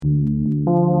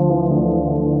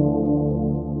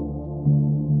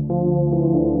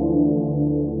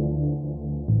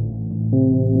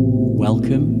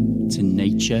Welcome to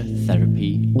Nature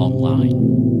Therapy Online.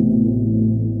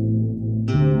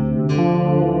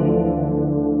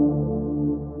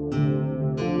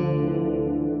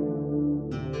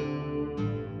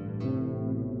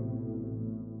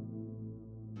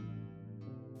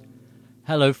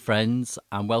 Hello friends,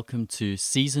 and welcome to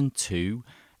Season 2,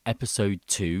 Episode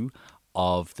 2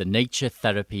 of the Nature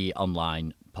Therapy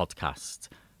Online podcast.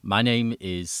 My name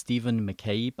is Stephen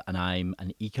McCabe and I'm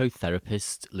an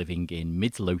ecotherapist living in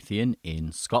Midlothian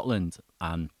in Scotland.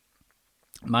 And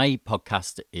my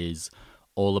podcast is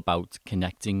all about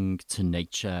connecting to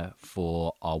nature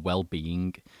for our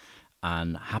well-being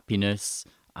and happiness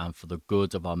and for the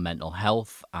good of our mental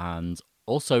health and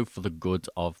also for the good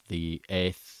of the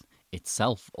earth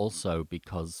itself also,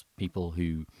 because people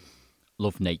who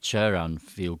love nature and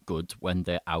feel good when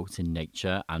they're out in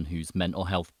nature and whose mental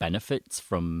health benefits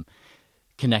from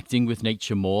connecting with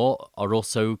nature more are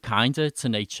also kinder to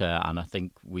nature. And I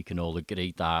think we can all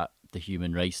agree that the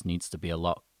human race needs to be a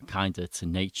lot kinder to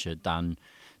nature than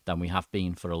we have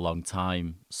been for a long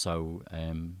time. So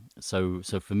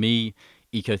for me,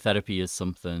 ecotherapy is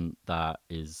something that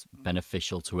is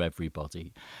beneficial to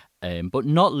everybody, but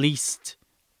not least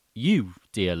you,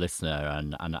 dear listener,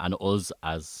 and us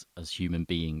as human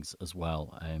beings as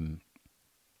well.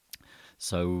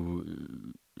 So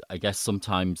I guess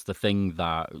sometimes the thing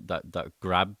that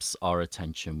grabs our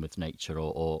attention with nature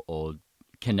or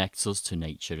connects us to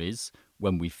nature is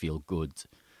when we feel good,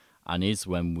 and is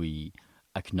when we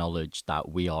acknowledge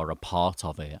that we are a part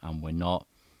of it and we're not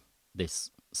this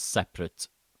separate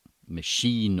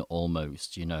machine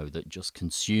almost, that just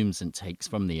consumes and takes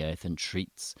from the earth and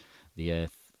treats the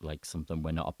earth like something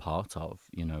we're not a part of.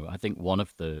 I think one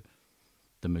of the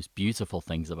most beautiful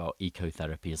things about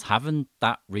ecotherapy is having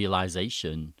that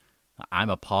realization that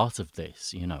I'm a part of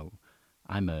this.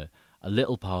 I'm a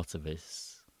little part of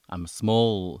this. I'm a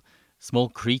small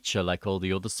creature like all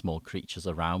the other small creatures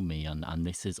around me, and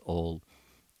this is all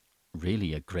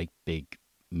really a great big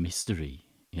mystery,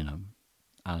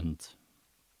 and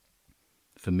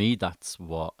for me that's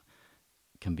what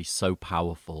can be so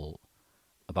powerful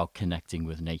about connecting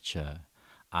with nature.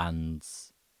 And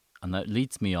that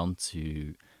leads me on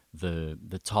to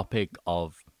the topic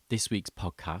of this week's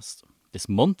podcast, this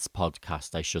month's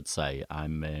podcast, I should say.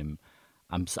 I'm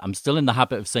still in the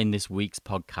habit of saying this week's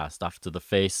podcast after the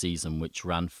first season, which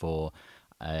ran for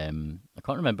I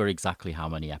can't remember exactly how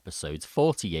many episodes,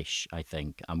 40-ish, I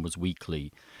think, and was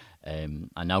weekly. I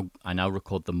now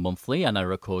record them monthly, and I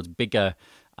record bigger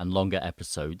and longer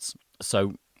episodes.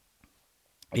 So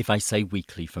if I say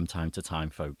weekly from time to time,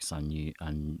 folks, and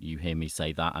you hear me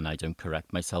say that, and I don't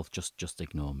correct myself, just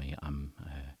ignore me. I'm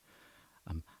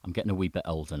getting a wee bit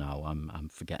older now. I'm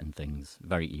forgetting things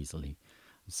very easily.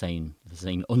 I'm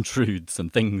saying untruths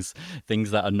and things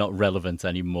that are not relevant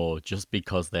anymore, just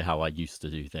because they're how I used to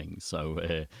do things. So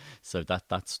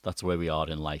that's where we are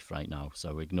in life right now.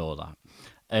 So ignore that.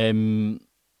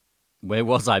 Where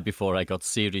was I before I got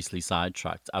seriously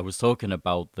sidetracked? I was talking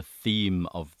about the theme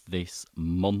of this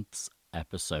month's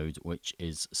episode, which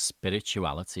is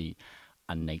spirituality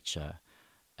and nature.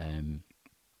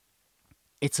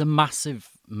 It's a massive,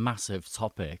 massive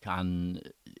topic, and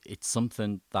it's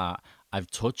something that I've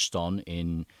touched on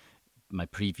in my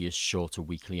previous shorter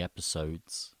weekly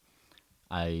episodes.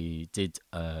 I did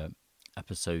an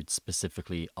episode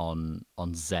specifically on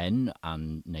Zen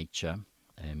and nature.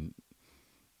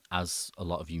 As a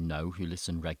lot of you know who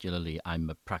listen regularly, I'm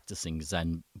a practicing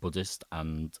Zen Buddhist,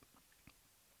 and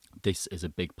this is a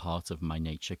big part of my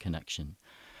nature connection.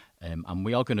 And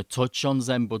we are going to touch on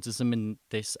Zen Buddhism in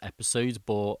this episode,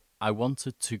 but I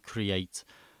wanted to create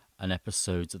an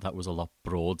episode that was a lot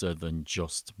broader than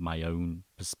just my own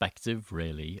perspective,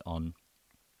 really, on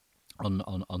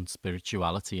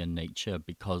spirituality and nature,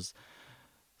 because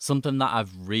something that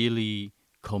I've really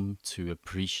come to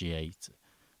appreciate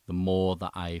the more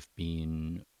that I've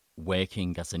been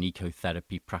working as an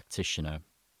ecotherapy practitioner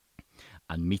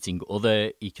and meeting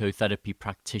other ecotherapy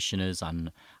practitioners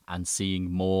and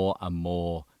seeing more and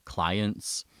more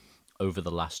clients over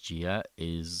the last year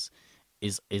is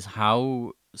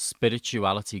how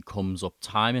spirituality comes up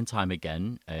time and time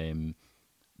again,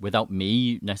 without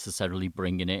me necessarily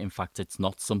bringing it. In fact, it's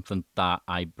not something that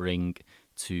I bring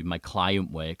to my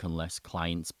client work unless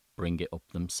clients bring it up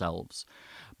themselves.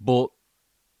 But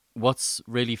what's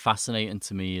really fascinating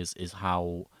to me is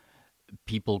how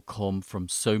people come from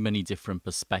so many different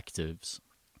perspectives,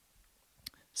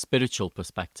 spiritual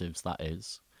perspectives, that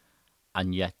is,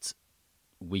 and yet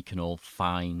we can all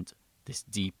find this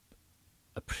deep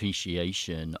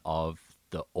appreciation of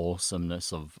the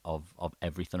awesomeness of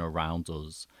everything around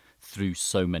us through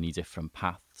so many different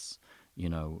paths, you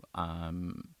know.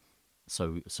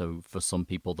 So for some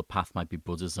people, the path might be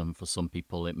Buddhism. For some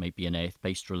people, it may be an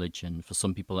earth-based religion. For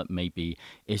some people, it may be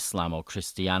Islam or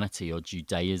Christianity or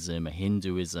Judaism or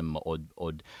Hinduism or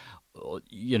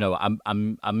you know,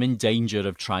 I'm in danger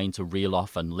of trying to reel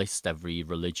off and list every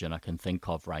religion I can think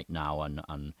of right now, and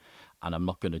I'm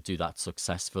not going to do that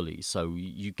successfully. So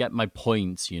you get my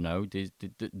point. You know,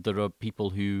 there are people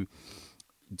who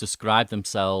describe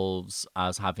themselves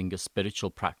as having a spiritual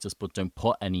practice but don't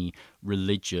put any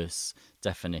religious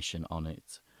definition on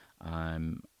it.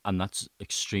 And that's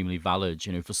extremely valid.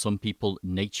 You know, for some people,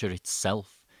 nature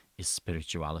itself is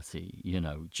spirituality, you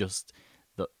know, just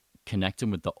the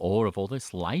connecting with the awe of all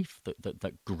this life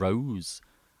that grows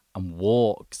and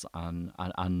walks and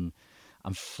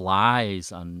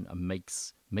flies and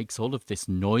makes all of this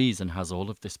noise and has all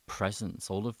of this presence,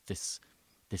 all of this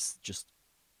just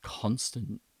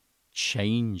constant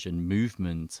change and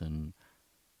movement and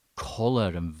color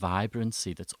and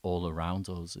vibrancy that's all around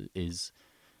us is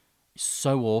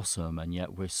so awesome. And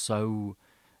yet we're so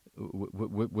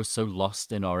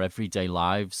lost in our everyday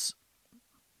lives,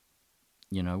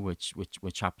 you know, which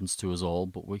happens to us all.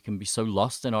 But we can be so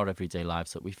lost in our everyday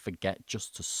lives that we forget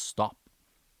just to stop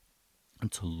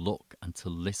and to look and to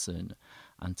listen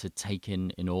and to take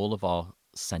in all of our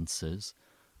senses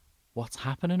what's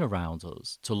happening around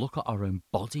us, to look at our own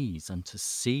bodies and to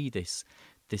see this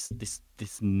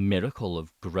miracle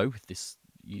of growth, this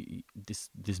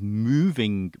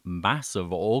moving mass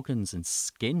of organs and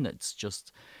skin that's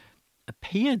just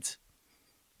appeared.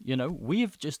 You know, we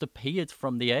have just appeared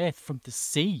from the earth, from the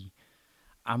sea,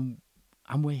 and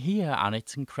we're here, and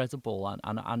it's incredible.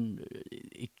 And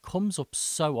it comes up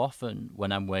so often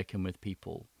when I'm working with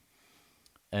people,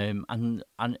 and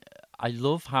I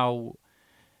love how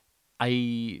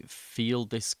I feel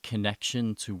this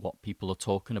connection to what people are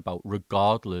talking about,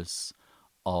 regardless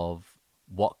of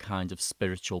what kind of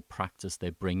spiritual practice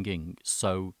they're bringing.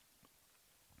 So,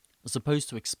 I suppose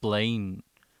to explain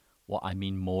what I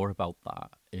mean more about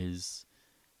that is,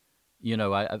 you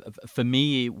know, for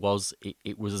me, it was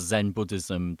Zen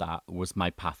Buddhism that was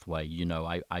my pathway. You know,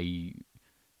 I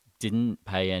didn't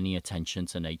pay any attention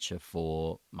to nature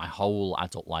for my whole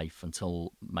adult life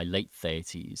until my late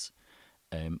 30s.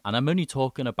 And I'm only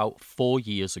talking about 4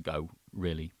 years ago,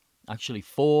 really. Actually,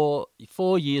 four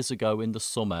years ago in the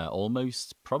summer,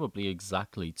 almost probably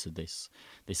exactly to this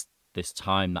this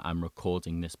time that I'm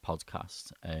recording this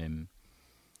podcast.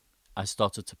 I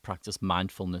started to practice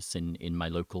mindfulness in my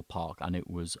local park, and it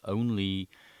was only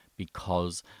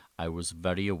because I was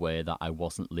very aware that I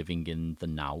wasn't living in the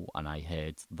now, and I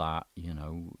heard that, you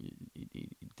know,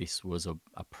 this was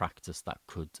a practice that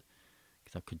could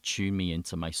tune me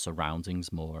into my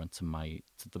surroundings more and to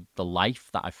the life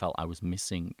that I felt I was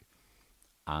missing,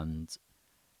 and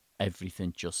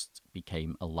everything just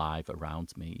became alive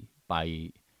around me by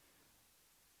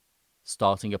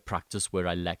starting a practice where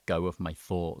I let go of my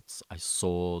thoughts. I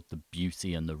saw the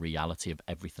beauty and the reality of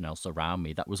everything else around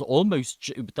me that was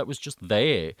that was just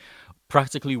there,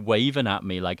 practically waving at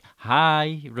me like,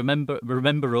 "Hi, remember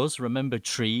us, remember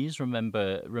trees,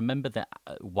 remember the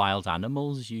wild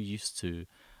animals you used to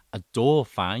adore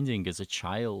finding as a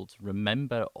child.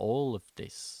 Remember all of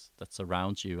this that's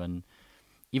around you." And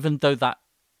even though that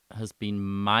has been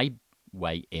my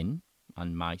way in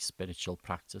and my spiritual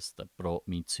practice that brought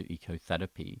me to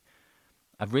ecotherapy,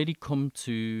 I've really come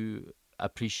to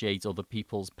appreciate other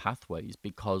people's pathways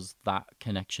because that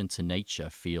connection to nature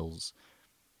feels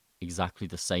exactly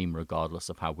the same regardless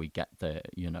of how we get there.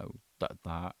 You know,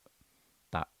 that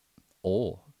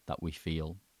awe that we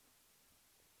feel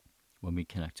when we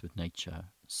connect with nature.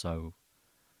 So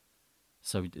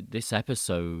this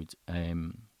episode,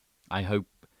 I hope,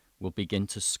 will begin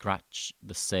to scratch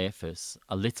the surface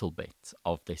a little bit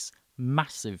of this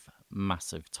massive,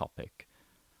 massive topic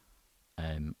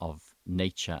of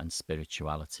nature and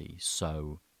spirituality.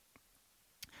 So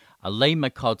I'll lay my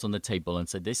cards on the table and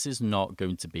say this is not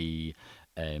going to be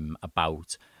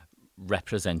about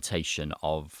representation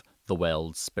of the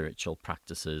world's spiritual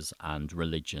practices and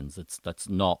religions. That's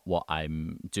not what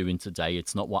I'm doing today.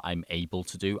 It's not what I'm able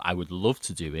to do. I would love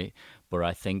to do it, but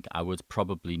I think I would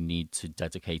probably need to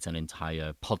dedicate an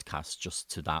entire podcast just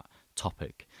to that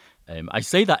topic. I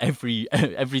say that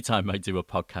every time I do a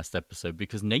podcast episode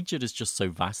because nature is just so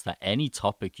vast that any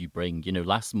topic you bring, you know,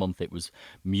 last month it was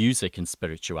music and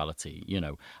spirituality. You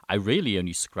know, I really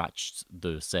only scratched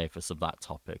the surface of that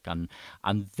topic, and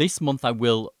this month I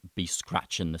will be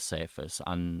scratching the surface.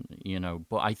 And you know,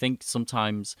 but I think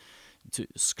sometimes to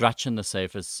scratching the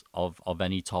surface of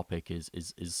any topic is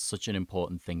such an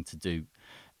important thing to do.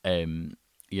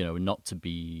 Not to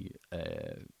be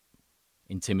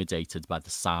intimidated by the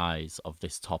size of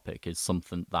this topic is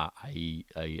something that I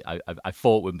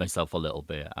fought with myself a little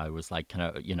bit. I was like, can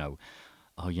I,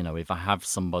 if I have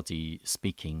somebody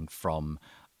speaking from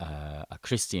a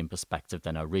Christian perspective,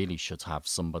 then I really should have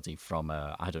somebody from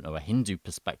a Hindu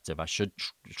perspective. I should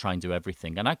try and do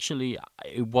everything. And actually,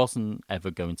 it wasn't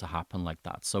ever going to happen like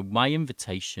that. So my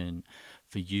invitation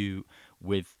for you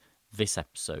with this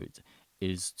episode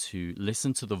is to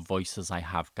listen to the voices I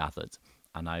have gathered.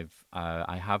 And I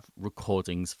have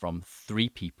recordings from 3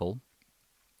 people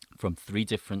from 3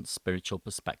 different spiritual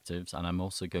perspectives, and I'm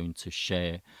also going to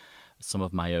share some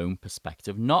of my own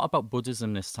perspective, not about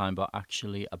Buddhism this time, but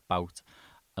actually about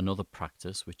another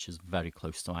practice which is very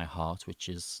close to my heart, which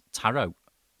is tarot.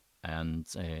 And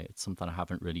it's something I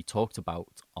haven't really talked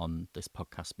about on this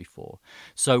podcast before.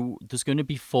 So there's going to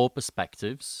be 4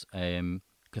 perspectives: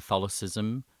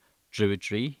 Catholicism,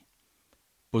 Druidry,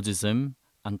 Buddhism,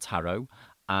 and tarot.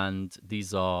 And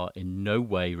these are in no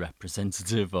way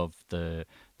representative of the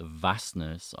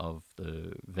vastness of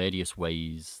the various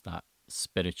ways that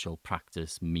spiritual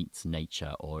practice meets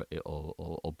nature or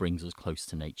brings us close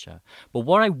to nature. But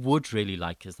what I would really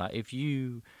like is that if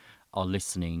you are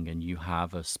listening and you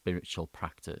have a spiritual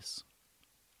practice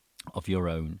of your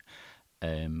own,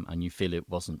 and you feel it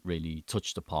wasn't really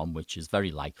touched upon, which is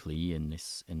very likely in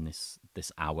this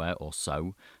hour or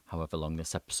so, however long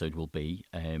this episode will be,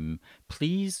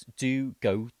 please do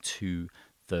go to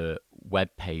the web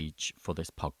page for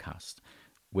this podcast,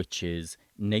 which is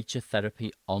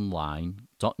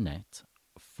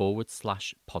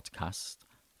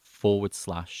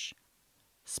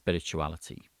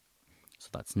naturetherapyonline.net/podcast/spirituality. So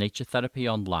that's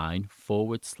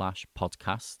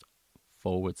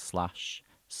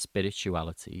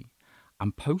naturetherapyonline.podcast/spirituality,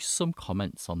 and post some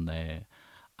comments on there,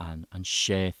 and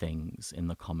share things in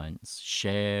the comments.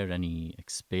 Share any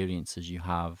experiences you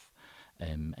have,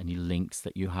 any links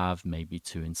that you have, maybe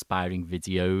to inspiring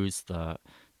videos that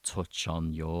touch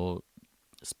on your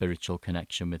spiritual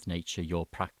connection with nature, your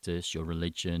practice, your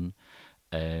religion.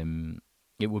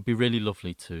 It would be really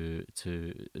lovely to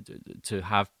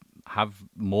have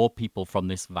more people from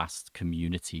this vast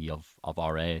community of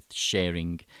our earth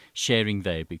sharing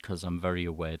there, because I'm very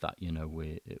aware that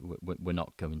we're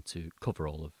not going to cover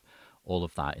all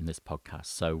of that in this podcast.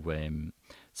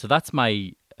 So that's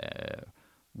my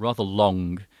rather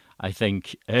long, I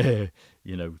think,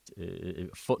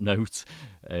 footnote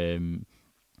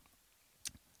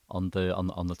on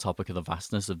the topic of the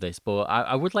vastness of this. But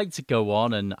I would like to go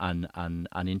on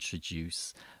and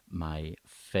introduce my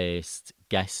first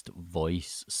guest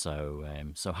voice. So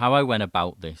how I went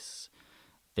about this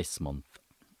month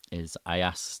is I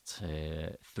asked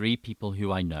 3 people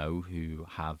who I know who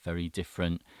have very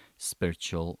different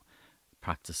spiritual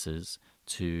practices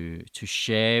to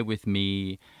share with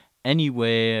me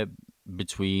anywhere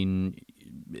between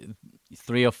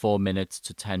 3 or 4 minutes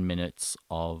to 10 minutes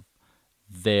of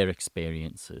their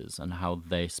experiences and how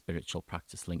their spiritual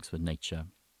practice links with nature.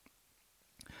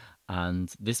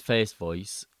 And this first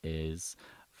voice is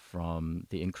from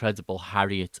the incredible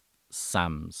Harriet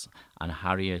Sams, and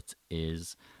Harriet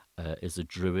is a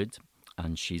druid,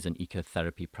 and she's an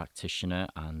ecotherapy practitioner,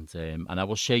 and I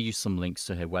will share you some links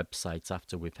to her website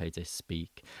after we've heard her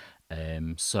speak.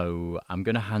 So I'm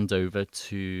going to hand over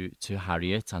to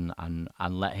Harriet and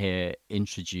let her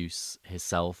introduce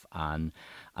herself and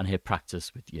her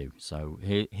practice with you. So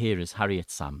here is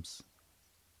Harriet Sams.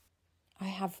 I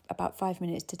have about 5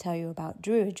 minutes to tell you about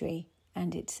Druidry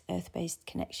and its earth-based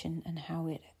connection and how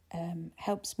it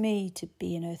helps me to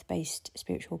be an earth-based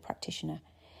spiritual practitioner.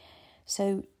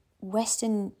 So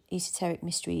Western esoteric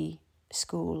mystery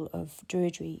school of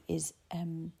Druidry is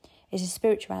a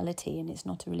spirituality, and it's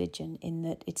not a religion, in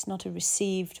that it's not a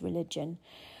received religion.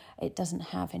 It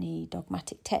doesn't have any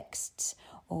dogmatic texts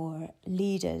or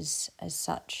leaders as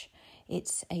such.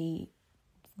 It's a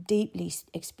deeply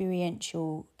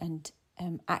experiential and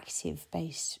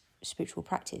active-based spiritual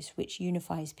practice which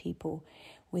unifies people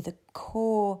with a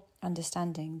core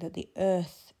understanding that the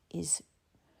earth is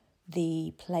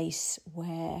the place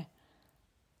where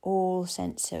all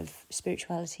sense of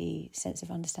spirituality, sense of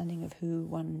understanding of who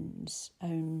one's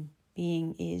own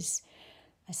being is,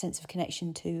 a sense of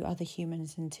connection to other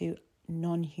humans and to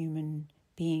non-human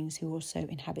beings who also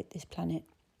inhabit this planet.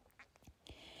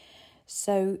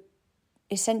 So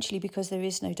essentially, because there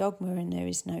is no dogma and there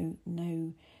is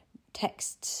no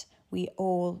texts, we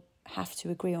all have to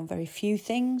agree on very few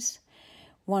things.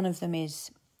 One of them is,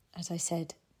 as I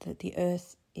said, that the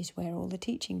earth is where all the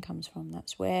teaching comes from.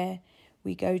 That's where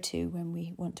we go to when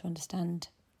we want to understand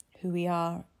who we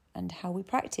are and how we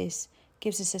practice. It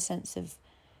gives us a sense of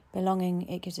belonging,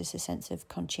 it gives us a sense of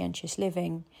conscientious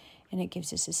living, and it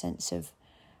gives us a sense of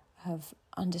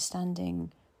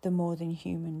understanding the more than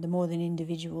human, the more than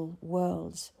individual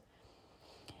worlds.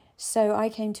 So I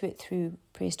came to it through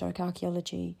prehistoric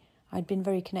archaeology. I'd been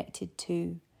very connected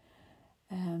to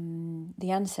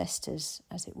the ancestors,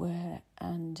 as it were,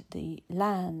 and the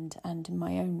land, and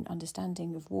my own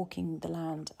understanding of walking the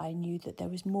land. I knew that there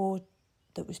was more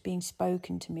that was being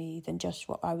spoken to me than just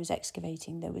what I was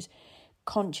excavating. There was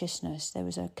consciousness, there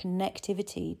was a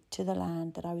connectivity to the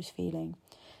land that I was feeling.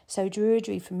 So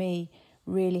Druidry for me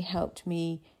really helped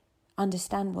me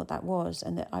understand what that was,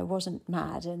 and that I wasn't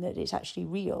mad, and that it's actually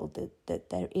real, that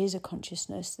there is a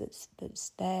consciousness that's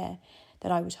there,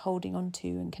 that I was holding on to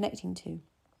and connecting to.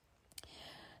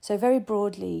 So very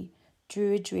broadly,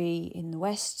 Druidry in the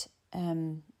West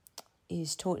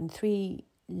is taught in 3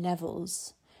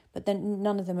 levels, but then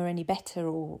none of them are any better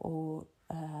or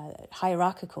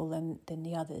hierarchical than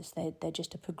the others. They're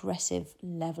just a progressive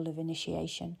level of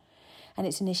initiation. And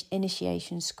it's an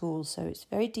initiation school, so it's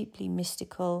very deeply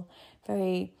mystical,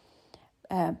 very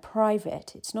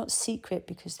private. It's not secret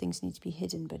because things need to be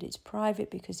hidden, but it's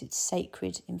private because it's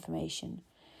sacred information.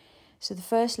 So the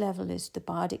first level is the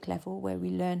bardic level, where we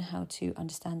learn how to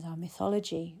understand our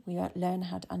mythology. We learn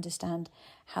how to understand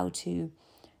how to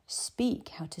speak,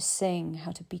 how to sing,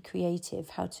 how to be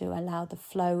creative, how to allow the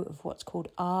flow of what's called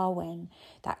Arwen,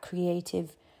 that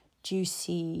creative,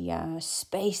 juicy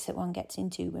space that one gets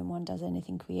into when one does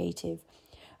anything creative.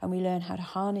 And we learn how to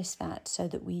harness that so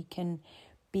that we can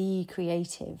be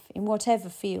creative in whatever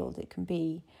field it can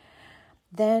be.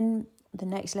 Then the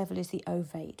next level is the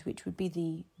ovate, which would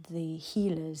be the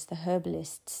healers, the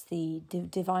herbalists, the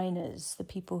diviners, the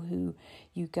people who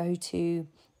you go to,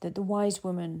 the wise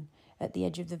woman at the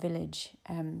edge of the village.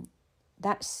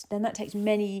 That takes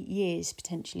many years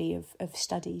potentially of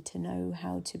study to know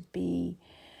how to be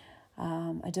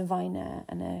a diviner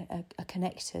and a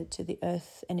connector to the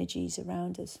earth energies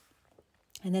around us.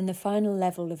 And then the final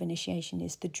level of initiation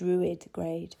is the druid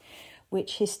grade,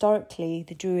 which historically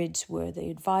the druids were the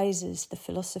advisors, the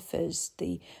philosophers,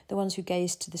 the ones who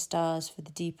gazed to the stars for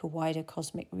the deeper, wider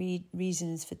cosmic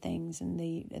reasons for things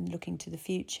and looking to the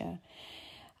future.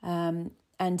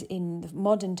 And in the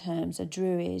modern terms, a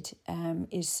druid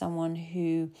is someone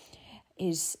who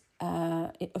is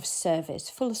of service,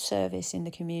 full of service in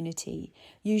the community,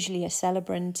 usually a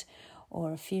celebrant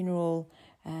or a funeral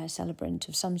celebrant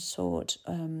of some sort,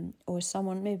 or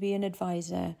someone, maybe an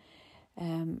advisor,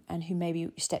 and who maybe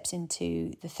steps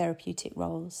into the therapeutic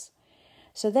roles.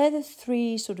 So they're the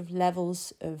 3 sort of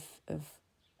levels of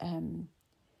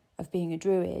being a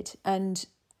druid, and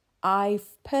I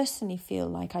personally feel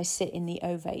like I sit in the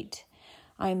ovate.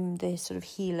 I'm the sort of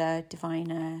healer,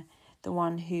 diviner, the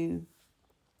one who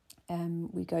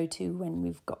we go to when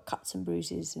we've got cuts and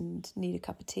bruises and need a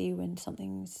cup of tea when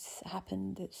something's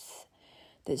happened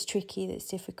that's tricky, that's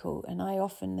difficult. And I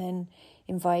often then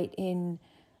invite in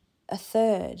a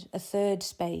third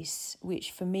space,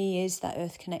 which for me is that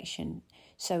earth connection.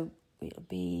 So it'll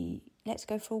be, let's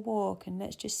go for a walk and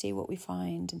let's just see what we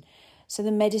find. And so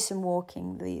the medicine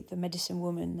walking, the medicine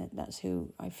woman, that's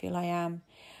who I feel I am.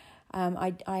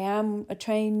 I am a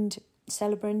trained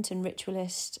celebrant and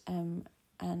ritualist,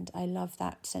 and I love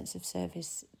that sense of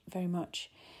service very much.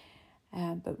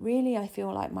 But really I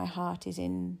feel like my heart is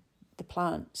in the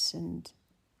plants and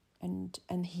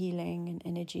healing and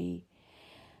energy.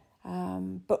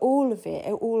 But all of it,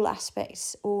 all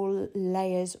aspects, all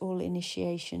layers, all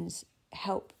initiations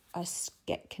help us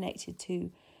get connected to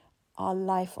our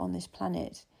life on this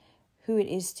planet, who it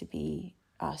is to be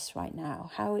us right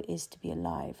now, how it is to be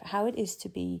alive, how it is to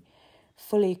be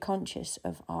fully conscious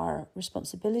of our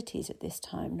responsibilities at this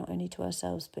time, not only to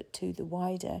ourselves but to the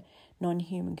wider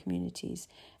non-human communities,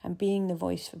 and being the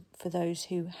voice for those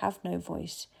who have no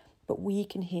voice, but we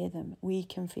can hear them, we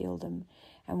can feel them,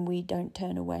 and we don't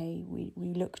turn away, we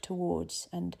look towards.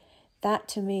 And that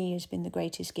to me has been the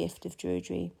greatest gift of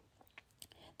Druidry,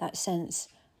 that sense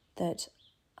that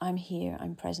I'm here,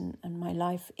 I'm present, and my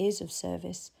life is of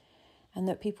service, and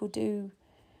that people do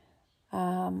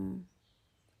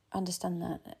understand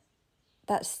that.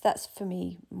 That's for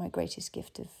me my greatest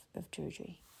gift of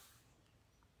Druidry.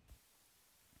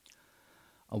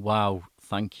 Oh, wow,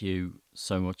 thank you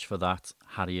so much for that,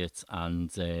 Harriet.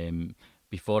 And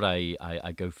before I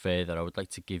go further, I would like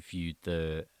to give you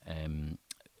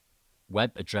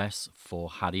web address for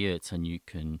Harriet, and you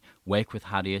can work with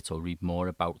Harriet or read more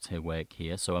about her work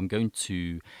here. So I'm going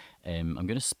to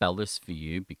spell this for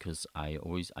you because I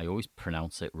always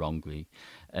pronounce it wrongly.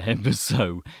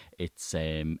 So it's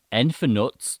N for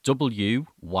nuts,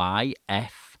 WYFRE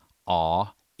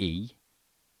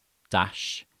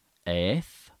dash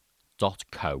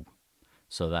earth.co.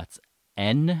 So that's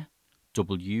NWYFRE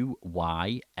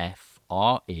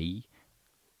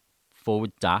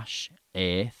forward dash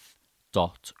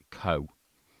earth.co.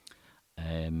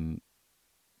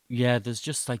 Yeah, there's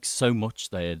just like so much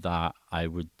there that I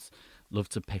would love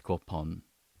to pick up on.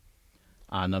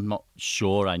 And I'm not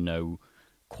sure I know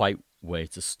quite where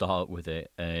to start with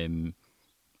it. But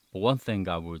one thing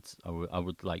I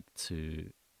would like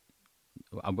to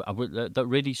I would that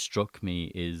really struck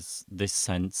me is this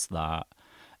sense that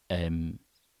um,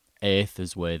 Earth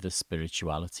is where the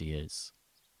spirituality is.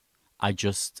 I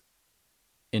just,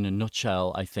 in a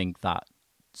nutshell, I think that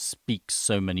speaks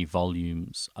so many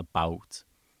volumes about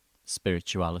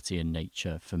spirituality and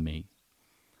nature for me.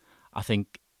 I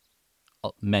think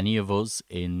many of us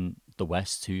in the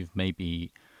West who've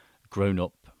maybe grown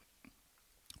up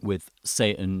with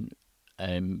certain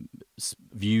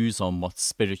views on what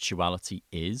spirituality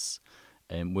is,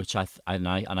 which I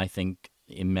think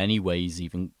in many ways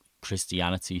even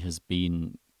Christianity has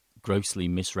been grossly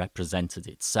misrepresented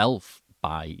itself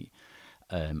by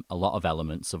a lot of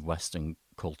elements of Western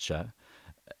culture.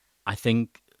 I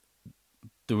think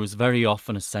there was very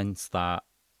often a sense that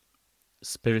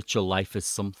spiritual life is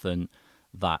something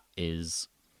that is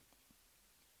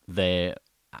there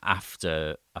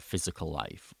after a physical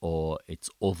life, or it's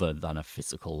other than a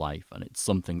physical life, and it's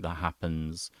something that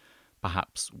happens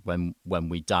perhaps when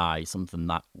we die, something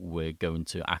that we're going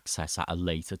to access at a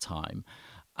later time,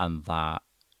 and that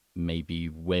maybe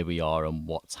where we are and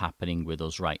what's happening with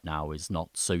us right now is not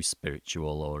so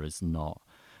spiritual, or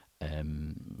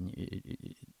um,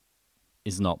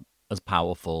 is not as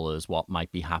powerful as what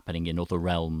might be happening in other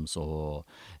realms or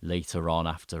later on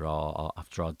after our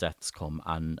deaths come.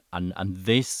 And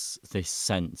this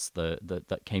sense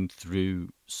that came through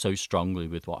so strongly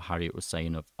with what Harriet was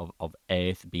saying of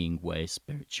Earth being where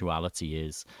spirituality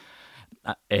is,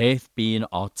 Earth being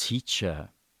our teacher,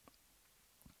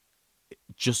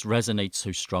 just resonates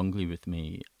so strongly with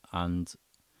me. And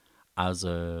as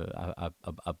a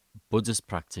Buddhist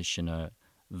practitioner,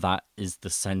 that is the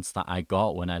sense that I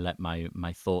got when I let my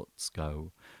thoughts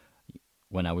go,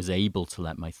 when I was able to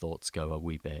let my thoughts go a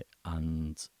wee bit,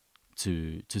 and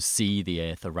to see the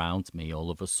earth around me.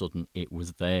 All of a sudden, it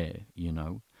was there.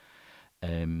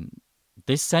 Um,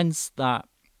 this sense that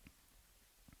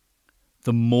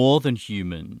the more than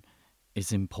human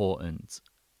is important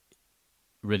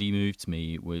really moved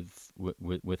me with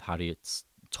Harriet's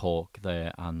talk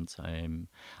there. And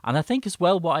I think as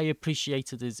well what I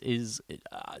appreciated is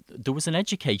there was an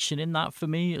education in that for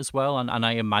me as well, and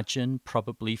I imagine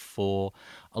probably for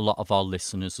a lot of our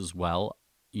listeners as well.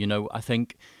 I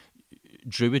think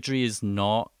Druidry is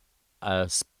not a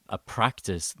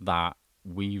practice that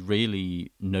we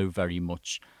really know very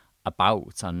much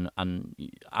about, and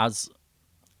as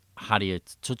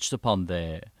Harriet touched upon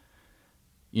there,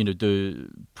 the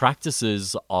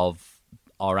practices of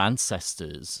our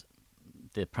ancestors,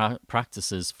 the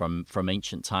practices from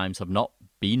ancient times have not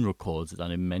been recorded,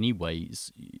 and in many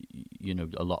ways,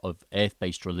 a lot of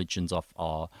earth-based religions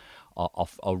are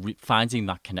finding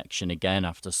that connection again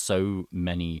after so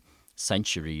many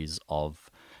centuries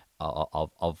of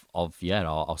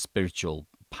our spiritual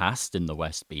past in the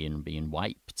West being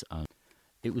wiped. And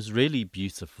it was really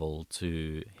beautiful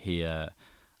to hear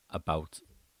about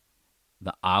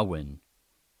the Awen,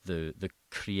 the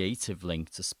creative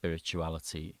link to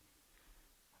spirituality.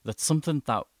 That's something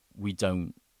that we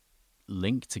don't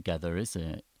link together, is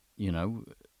it?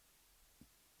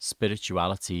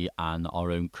 Spirituality and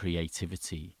our own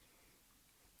creativity.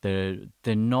 They're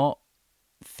not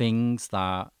things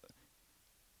that,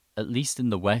 at least in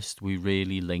the West, we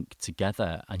really link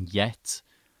together. And yet,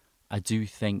 I do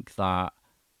think that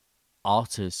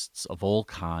artists of all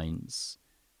kinds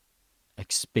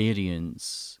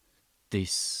experience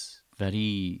this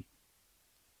very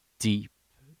deep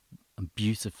and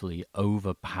beautifully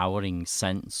overpowering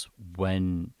sense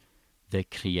when they're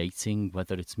creating,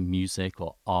 whether it's music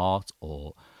or art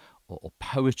or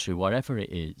poetry, whatever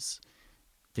it is.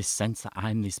 This sense that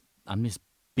I'm this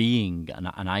being,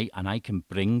 and I can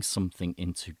bring something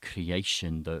into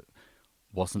creation that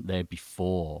wasn't there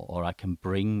before, or I can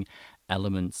bring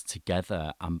elements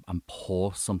together and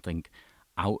pour something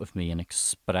out of me and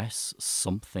express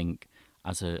something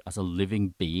as a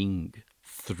living being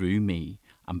through me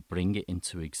and bring it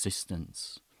into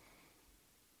existence.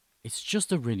 it's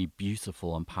just a really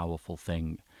beautiful and powerful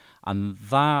thing. And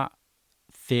that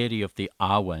theory of the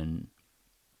Awen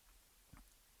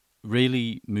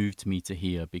really moved me to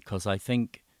here, because I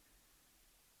think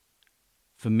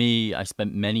for me, I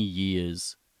spent many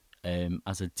years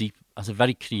as a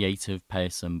very creative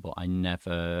person, but I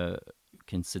never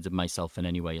considered myself in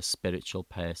any way a spiritual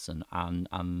person,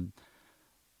 and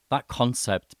that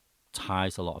concept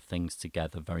ties a lot of things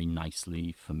together very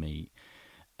nicely for me.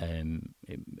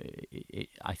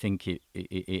 I think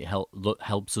it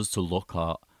helps us to look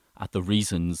at the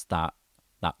reasons that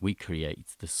we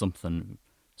create. There's something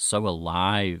so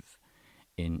alive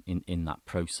in that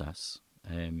process.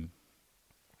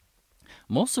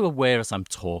 I'm also aware as I'm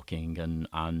talking, and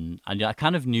I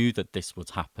kind of knew that this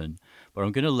would happen, but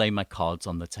I'm going to lay my cards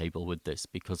on the table with this,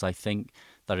 because I think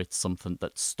that it's something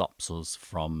that stops us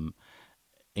from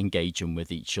engaging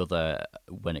with each other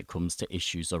when it comes to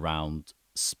issues around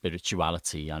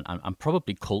spirituality, and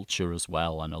probably culture as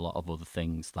well, and a lot of other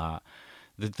things that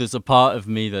there's a part of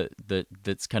me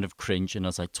that's kind of cringing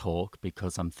as I talk,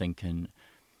 because I'm thinking,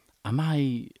 am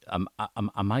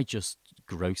I just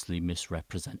grossly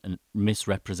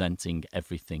misrepresenting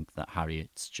everything that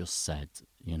Harriet's just said?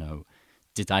 You know,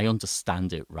 did I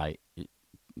understand it right,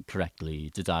 correctly?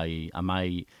 Did I am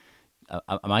I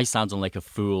sounding like a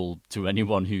fool to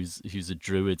anyone who's a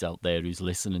druid out there who's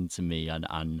listening to me? And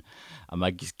am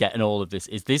I just getting all of this?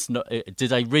 Is this not?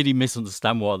 Did I really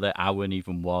misunderstand what the Awen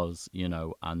even was? You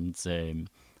know, and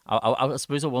I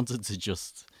suppose I wanted to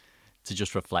just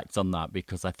reflect on that,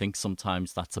 because I think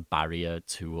sometimes that's a barrier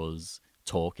to us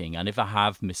talking. And if I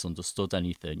have misunderstood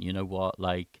anything, you know what,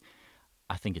 like,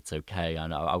 I think it's okay,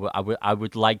 and I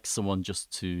would like someone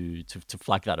just to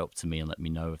flag that up to me and let me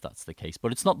know if that's the case.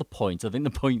 But it's not the point. I think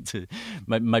the point to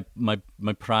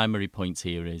my primary point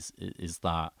here is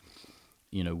that,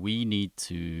 you know, we need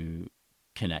to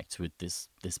connect with this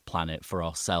planet for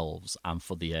ourselves and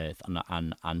for the earth,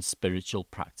 and spiritual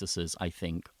practices, I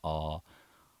think, are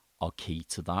key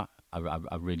to that.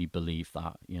 I really believe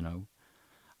that, you know.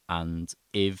 And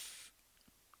if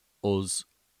us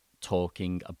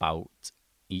talking about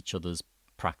each other's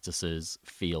practices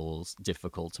feels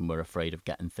difficult and we're afraid of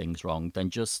getting things wrong, then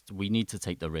just we need to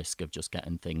take the risk of just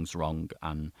getting things wrong,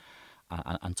 and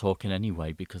talking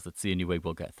anyway, because that's the only way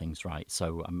we'll get things right.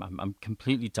 So I'm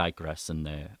completely digressing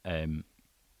there.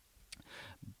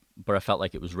 But I felt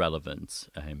like it was relevant.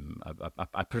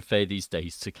 I prefer these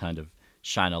days to kind of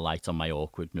shine a light on my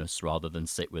awkwardness rather than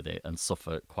sit with it and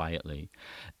suffer quietly.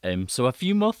 So a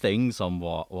few more things on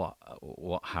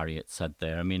what Harriet said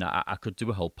there. I mean, I could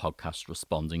do a whole podcast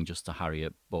responding just to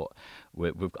Harriet, but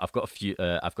I've got a few.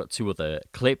 I've got two other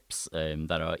clips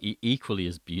that are equally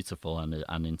as beautiful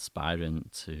and inspiring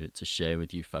to share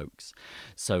with you folks.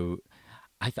 So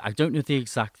I don't know the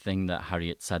exact thing that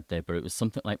Harriet said there, but it was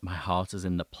something like, "My heart is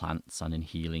in the plants and in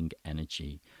healing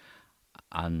energy."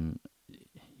 And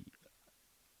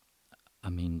I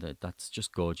mean, that's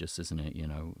just gorgeous, isn't it? You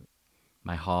know,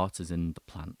 my heart is in the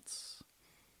plants.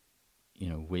 You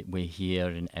know, we're here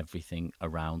in everything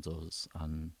around us.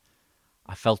 And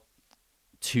I felt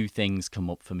two things come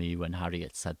up for me when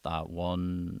Harriet said that.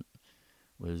 One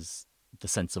was the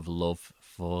sense of love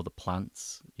for the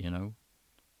plants, you know,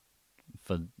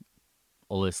 for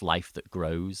all this life that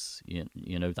grows,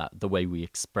 you know, that the way we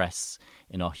express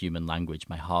in our human language,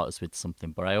 my heart is with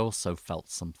something. But I also felt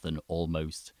something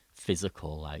almost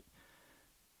physical, like,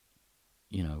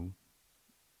 you know,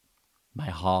 my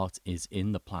heart is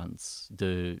in the plants.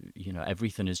 You know,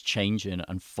 everything is changing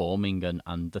and forming,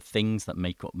 and the things that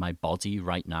make up my body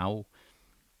right now,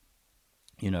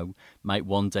 you know, might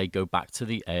one day go back to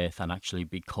the earth and actually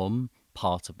become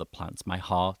part of the plants. My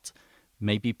heart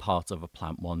may be part of a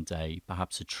plant one day.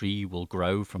 Perhaps a tree will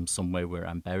grow from somewhere where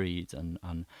I'm buried, and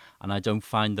I don't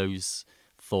find those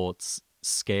thoughts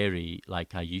scary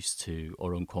like I used to,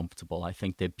 or uncomfortable. I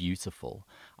think they're beautiful,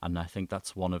 and I think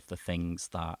that's one of the things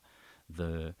that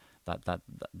the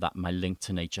that my link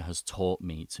to nature has taught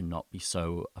me, to not be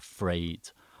so afraid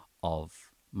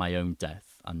of my own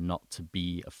death, and not to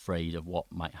be afraid of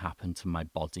what might happen to my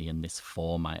body in this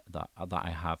form that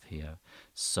I have here.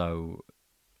 So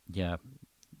yeah,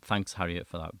 thanks Harriet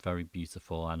for that. Very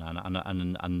beautiful.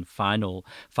 And final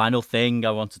thing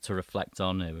I wanted to reflect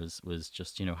on, it was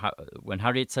just, you know, how, when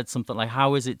Harriet said something like,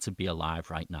 "How is it to be alive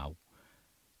right now?"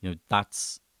 You know,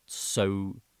 that's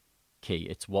so key.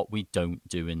 It's what we don't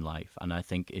do in life, and I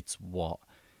think it's what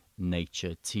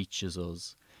nature teaches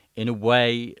us, in a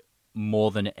way,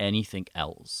 more than anything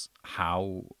else,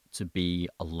 how to be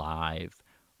alive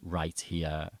right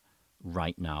here,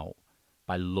 right now,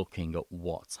 by looking at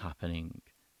what's happening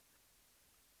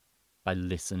by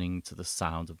listening to the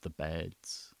sound of the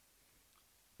birds,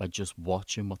 by just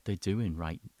watching what they're doing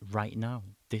right now,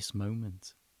 this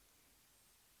moment.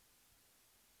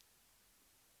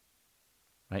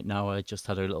 Right now, I just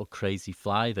had a little crazy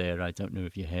fly there. I don't know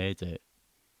if you heard it.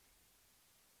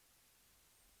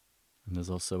 And there's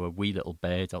also a wee little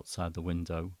bird outside the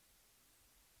window.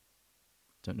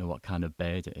 Don't know what kind of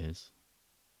bird it is.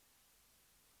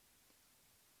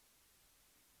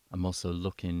 I'm also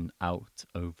looking out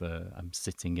over, I'm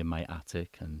sitting in my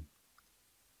attic and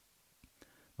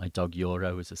my dog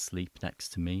Euro is asleep next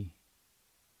to me.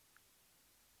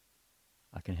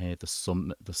 I can hear the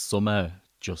summer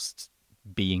just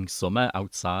being summer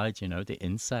outside, you know, the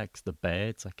insects, the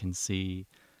birds. I can see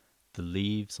the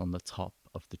leaves on the top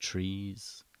of the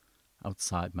trees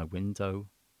outside my window.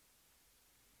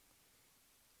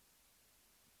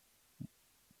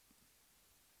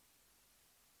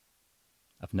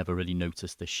 I've never really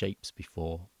noticed the shapes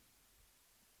before.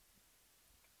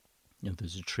 You know,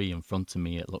 there's a tree in front of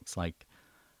me. It looks like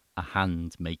a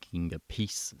hand making a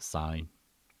peace sign.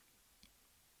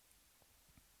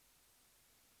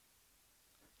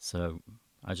 So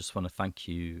I just want to thank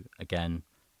you again,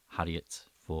 Harriet,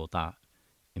 for that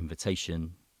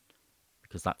invitation,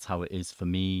 because that's how it is for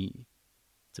me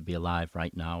to be alive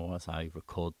right now as I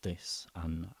record this.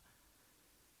 And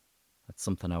that's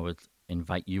something I would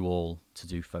invite you all to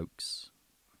do, folks,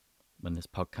 when this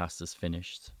podcast is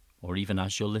finished, or even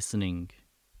as you're listening.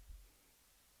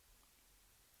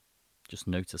 Just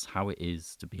notice how it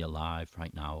is to be alive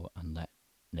right now and let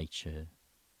nature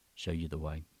show you the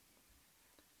way.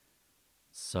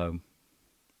 So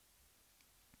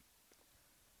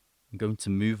I'm going to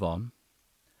move on,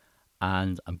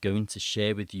 and I'm going to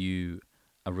share with you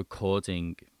a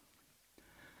recording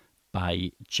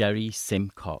by Jerry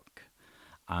Simcock.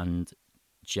 And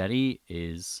Jerry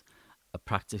is a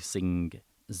practicing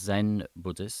Zen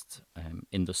Buddhist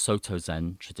in the Soto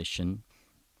Zen tradition.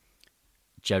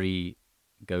 Jerry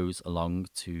goes along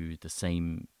to the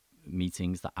same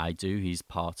meetings that I do. He's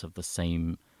part of the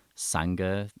same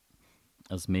Sangha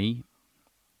as me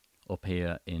up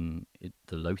here in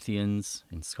the Lothians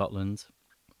in Scotland.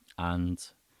 And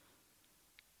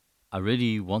I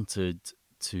really wanted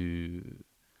to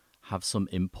have some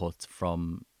input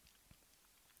from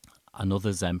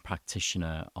another Zen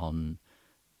practitioner on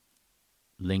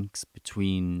links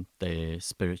between the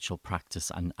spiritual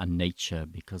practice and nature,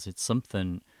 because it's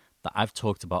something that I've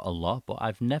talked about a lot, but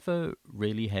I've never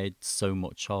really heard so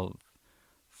much of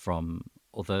from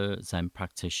other Zen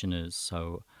practitioners.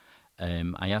 So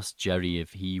I asked Jerry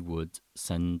if he would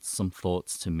send some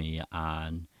thoughts to me,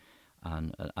 and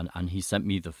he sent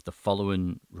me the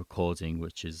following recording,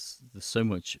 which is, there's so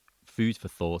much food for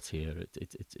thought here.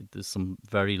 There's some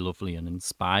very lovely and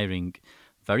inspiring,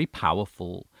 very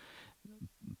powerful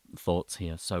thoughts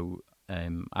here. So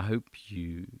I hope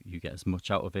you get as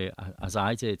much out of it as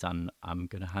I did, and I'm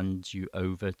going to hand you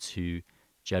over to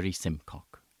Jerry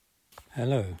Simcock.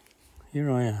 Hello, here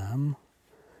I am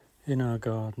in our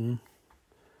garden,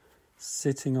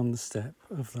 sitting on the step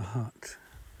of the hut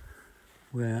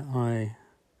where I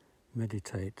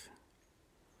meditate.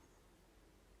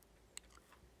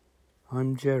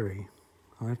 I'm Jerry.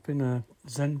 I've been a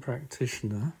Zen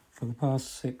practitioner for the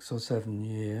past 6 or 7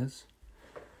 years,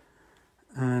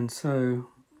 and so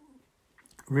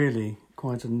really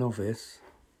quite a novice.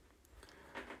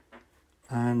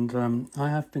 And I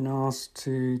have been asked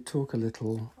to talk a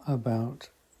little about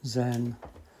Zen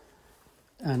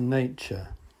and nature.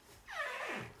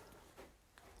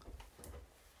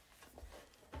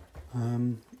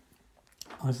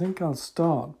 I think I'll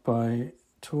start by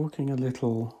talking a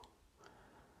little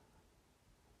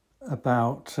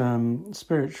about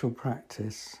spiritual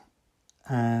practice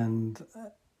and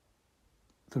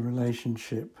the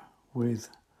relationship with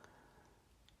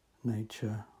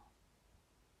nature.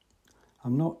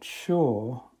 I'm not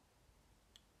sure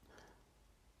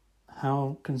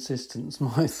how consistent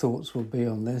my thoughts will be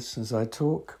on this as I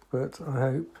talk, but I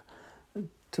hope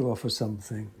to offer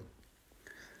something.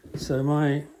 So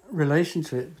my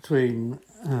relationship between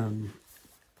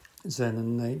Zen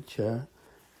and nature,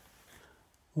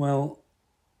 well,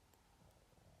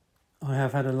 I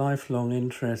have had a lifelong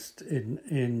interest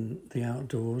in the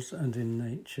outdoors and in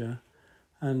nature,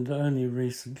 and only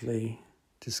recently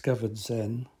discovered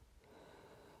Zen.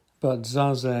 But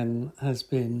Zazen has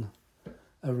been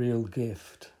a real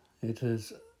gift. It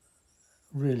has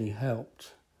really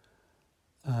helped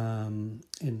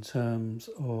in terms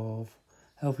of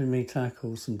helping me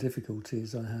tackle some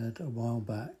difficulties I had a while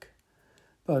back,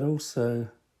 but also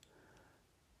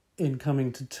in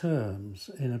coming to terms,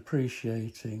 in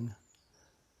appreciating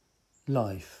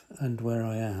life and where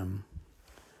I am.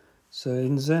 So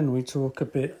in Zen we talk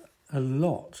a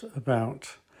lot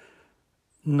about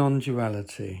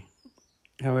non-duality,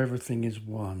 how everything is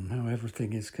one, how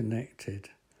everything is connected.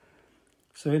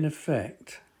 So in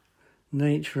effect,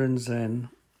 nature and Zen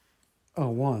are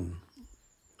one.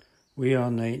 We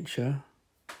are nature,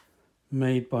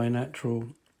 made by natural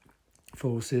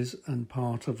forces and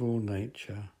part of all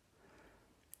nature.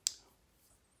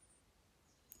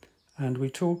 And we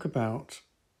talk about,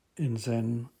 in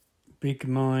Zen, big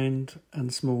mind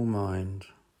and small mind.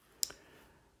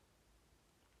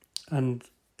 And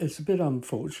it's a bit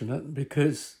unfortunate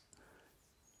because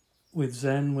with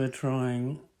Zen we're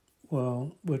trying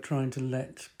to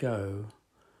let go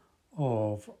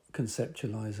of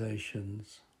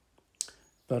conceptualizations,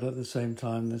 but at the same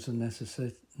time there's a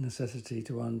necessity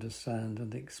to understand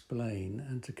and explain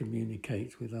and to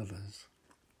communicate with others.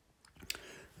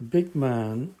 Big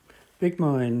mind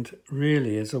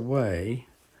really is a way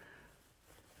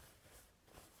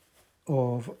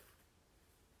of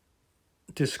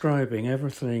describing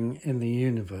everything in the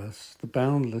universe, the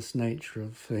boundless nature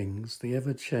of things, the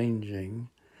ever-changing,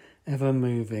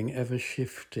 ever-moving,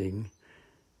 ever-shifting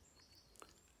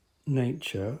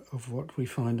nature of what we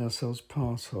find ourselves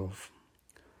part of,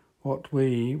 what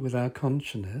we, with our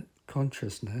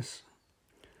consciousness,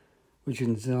 which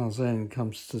in Zazen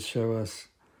comes to show us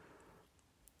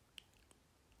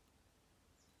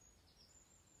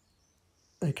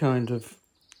a kind of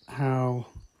how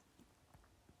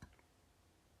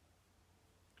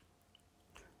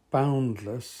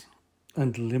boundless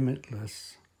and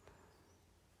limitless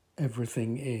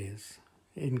everything is,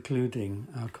 including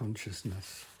our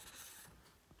consciousness.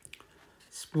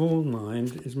 Small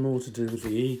mind is more to do with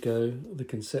the ego, the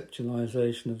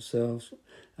conceptualization of self,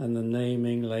 and the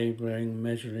naming, labelling,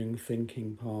 measuring,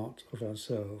 thinking part of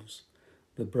ourselves,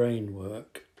 the brain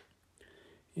work.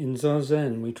 In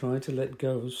Zazen, we try to let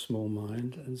go of small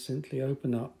mind and simply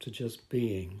open up to just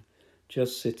being,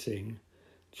 just sitting,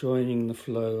 joining the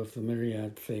flow of the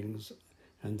myriad things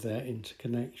and their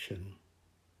interconnection.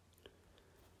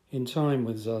 In time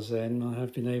with Zazen, I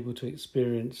have been able to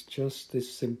experience just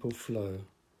this simple flow,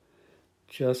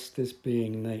 just this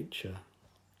being nature.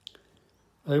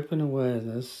 Open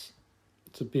awareness,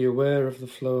 to be aware of the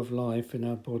flow of life in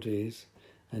our bodies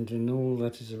and in all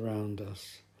that is around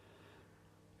us,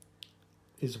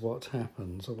 is what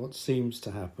happens, or what seems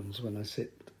to happen when I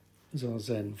sit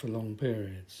Zazen for long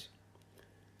periods.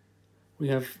 We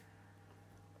have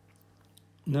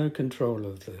no control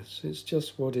of this. It's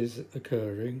just what is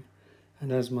occurring,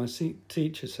 and as my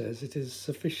teacher says, it is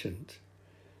sufficient.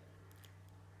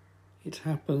 It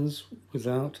happens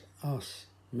without us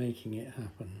making it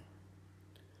happen.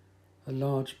 A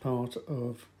large part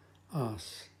of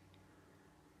us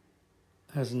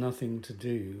has nothing to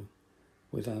do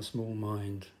with our small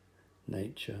mind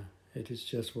nature. It is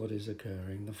just what is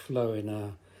occurring. The flow in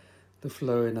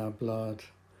our blood,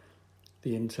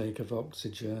 the intake of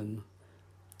oxygen,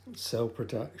 cell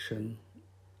production,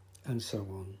 and so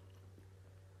on.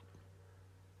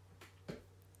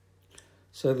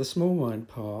 So the small mind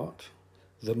part,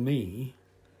 the me,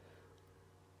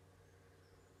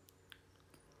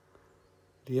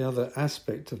 the other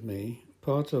aspect of me,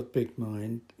 part of big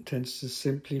mind, tends to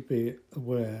simply be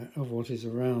aware of what is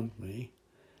around me.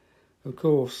 Of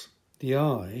course, the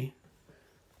I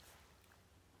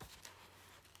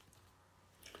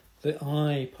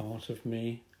part of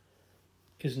me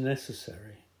is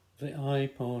necessary. The I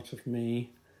part of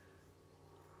me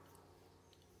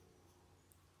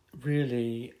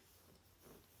really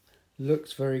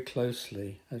looks very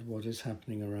closely at what is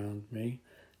happening around me,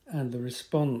 and the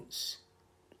response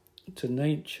to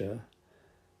nature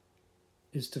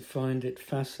is to find it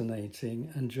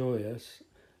fascinating and joyous,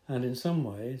 and in some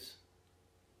ways,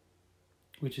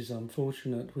 which is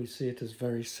unfortunate, we see it as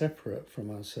very separate from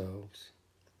ourselves.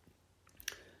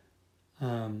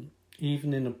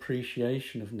 Even in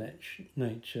appreciation of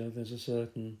nature, there's a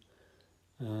certain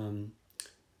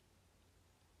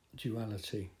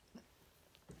duality.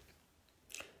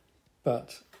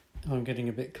 But I'm getting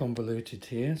a bit convoluted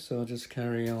here, so I'll just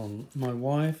carry on. My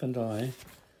wife and I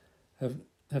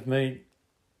have made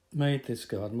this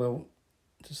garden. Well,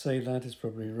 to say that is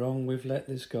probably wrong. We've let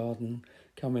this garden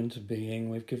come into being.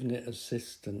 We've given it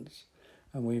assistance,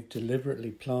 and we've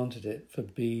deliberately planted it for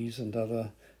bees and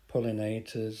other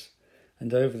pollinators.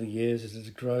 And over the years, it has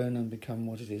grown and become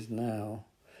what it is now.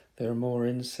 There are more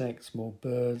insects, more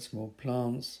birds, more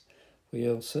plants. We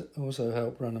also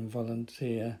help run and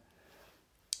volunteer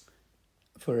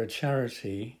for a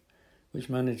charity which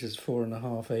manages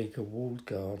 4.5-acre walled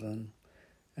garden.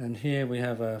 And here we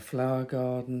have a flower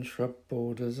garden, shrub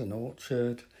borders, an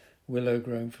orchard, willow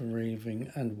grown from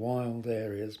reaving and wild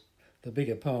areas, the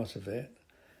bigger part of it,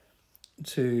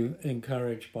 to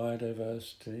encourage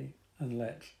biodiversity and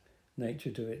let nature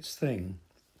do its thing,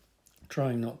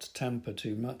 trying not to tamper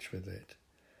too much with it.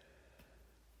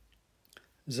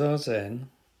 Zazen,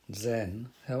 Zen,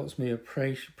 helps me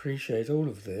appreciate all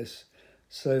of this,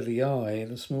 so the I,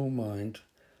 the small mind,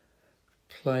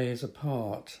 plays a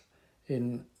part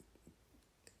in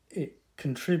it,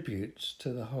 contributes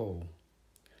to the whole.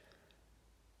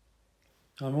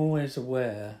 I'm always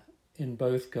aware in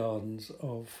both gardens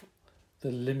of the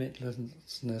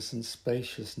limitlessness and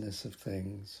spaciousness of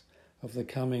things, of the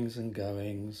comings and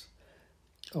goings,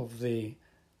 of the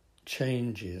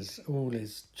changes. All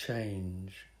is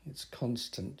change, it's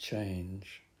constant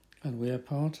change, and we are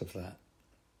part of that.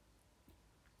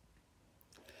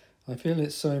 I feel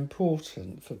it's so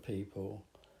important for people,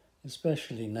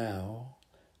 especially now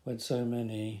when so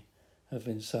many have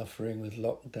been suffering with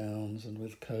lockdowns and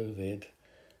with COVID,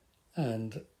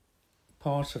 and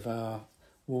part of our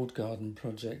walled garden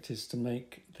project is to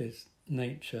make this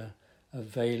nature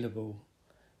available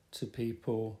to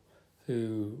people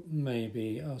who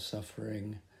maybe are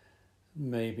suffering,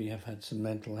 maybe have had some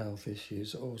mental health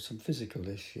issues or some physical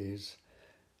issues.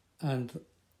 And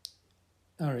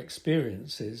our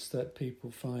experience is that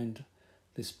people find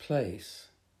this place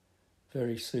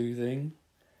very soothing,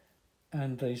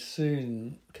 and they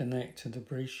soon connect and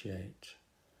appreciate.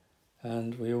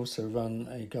 And we also run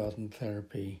a garden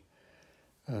therapy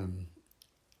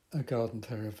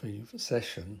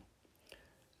session,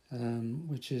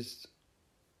 which is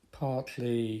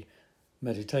partly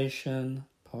meditation,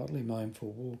 partly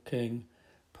mindful walking,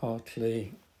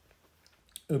 partly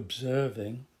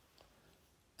observing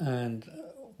and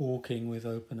walking with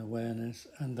open awareness,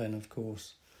 and then of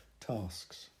course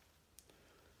tasks.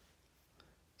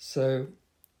 So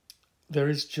there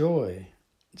is joy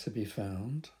to be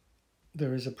found,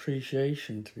 there is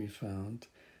appreciation to be found,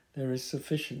 there is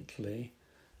sufficiently,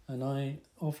 and I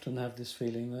often have this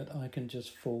feeling that I can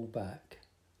just fall back,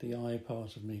 the I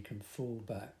part of me can fall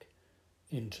back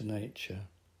into nature.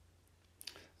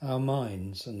 Our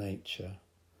minds are nature.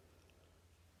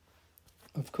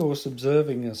 Of course,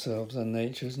 observing ourselves and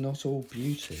nature is not all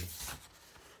beauty.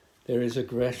 There is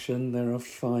aggression, there are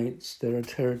fights, there are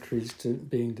territories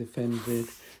being defended,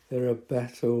 there are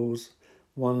battles.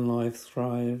 One life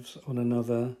thrives on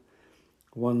another,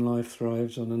 one life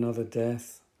thrives on another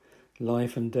death.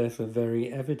 Life and death are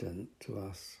very evident to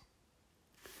us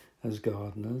as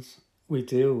gardeners. We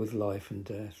deal with life and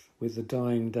death, with the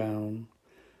dying down,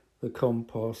 the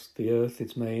compost, the earth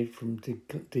is made from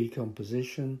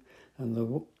decomposition, and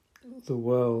the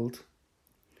world,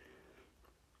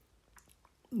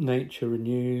 nature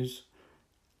renews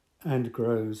and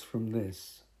grows from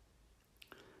this.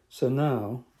 So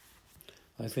now,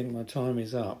 I think my time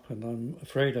is up, and I'm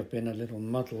afraid I've been a little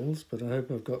muddled, but I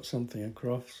hope I've got something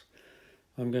across.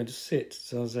 I'm going to sit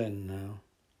zazen now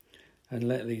and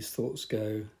let these thoughts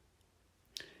go,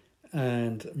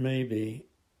 and maybe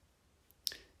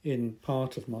in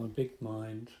part of my big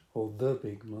mind, or the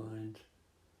big mind,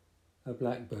 a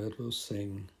blackbird will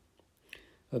sing,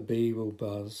 a bee will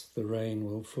buzz, the rain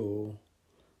will fall.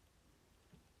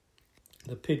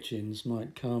 The pigeons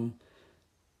might come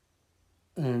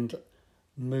and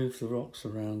move the rocks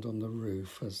around on the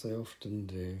roof, as they often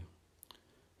do.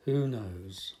 Who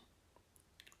knows?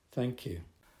 Thank you.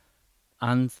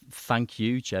 And thank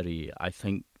you, Jerry. I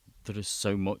think there is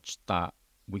so much that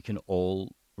we can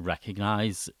all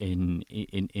recognise in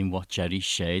what Jerry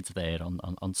shared there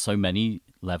on so many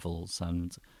levels,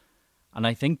 and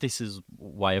I think this is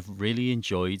why I've really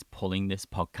enjoyed pulling this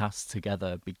podcast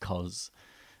together, because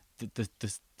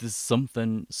there's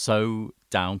something so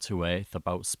down to earth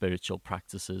about spiritual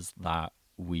practices that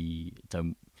we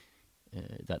don't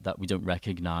that we don't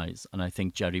recognise, and I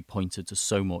think Jerry pointed to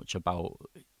so much about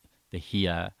the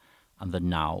here and the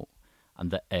now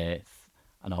and the earth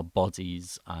and our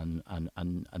bodies and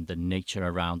the nature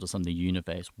around us and the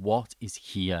universe. What is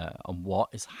here and what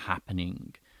is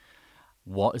happening?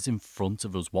 What is in front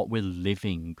of us? What we're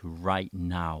living right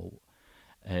now?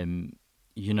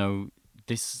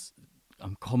 This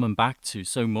I'm coming back to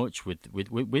so much with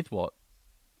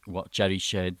what Jerry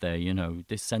shared there.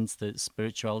 This sense that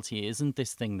spirituality isn't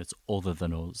this thing that's other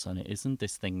than us, and it isn't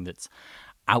this thing that's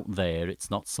out there.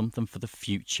 It's not something for the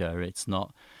future. It's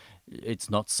not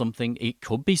something. It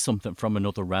could be something from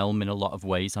another realm in a lot of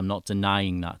ways. I'm not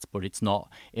denying that, but it's not.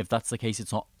 If that's the case,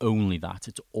 it's not only that.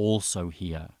 It's also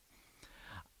here.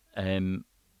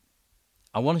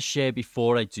 I want to share,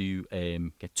 before I do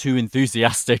get too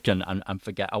enthusiastic and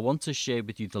forget, I want to share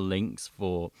with you the links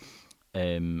for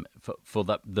for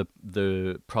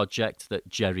the project that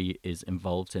Jerry is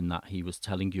involved in that he was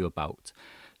telling you about.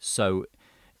 So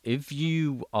if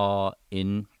you are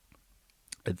in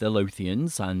the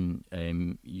Lothians and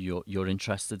you're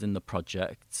interested in the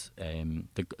project,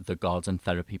 the garden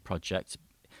therapy project,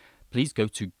 please go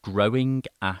to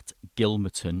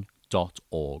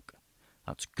growingatgilmerton.org.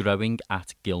 That's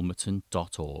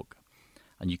growingatgilmerton.org.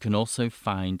 And you can also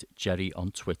find Jerry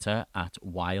on Twitter at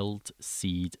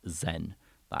WildSeedZen.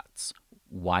 That's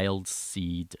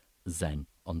WildSeedZen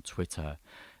on Twitter.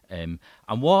 And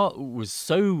what was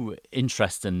so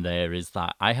interesting there is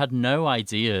that I had no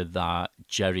idea that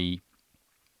Jerry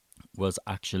was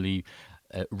actually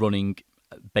running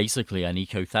basically an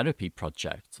ecotherapy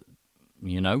project.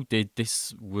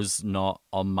 This was not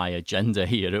on my agenda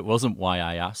here. It wasn't why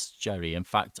I asked Jerry. In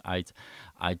fact, I'd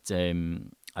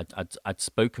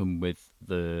spoken with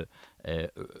the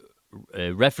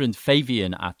Reverend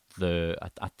Fabian at the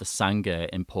Sangha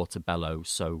in Portobello.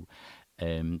 So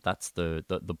that's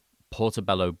the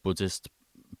Portobello Buddhist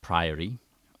Priory.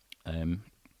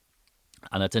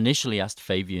 And I'd initially asked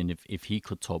Fabian if he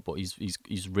could talk, but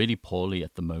he's really poorly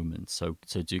at the moment. So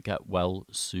do get well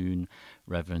soon,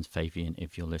 Reverend Fabian,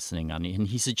 if you're listening. And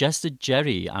he suggested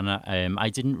Jerry, and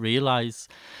I didn't realise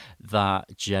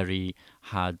that Jerry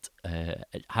had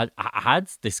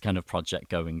this kind of project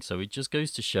going. So it just goes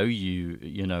to show you,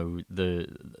 the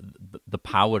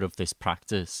power of this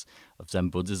practice of Zen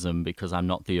Buddhism, because I'm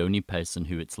not the only person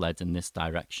who it's led in this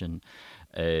direction.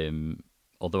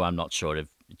 Although I'm not sure if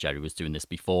Jerry was doing this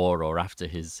before or after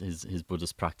his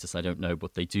Buddhist practice, I don't know,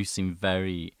 but they do seem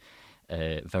very,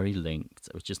 very linked,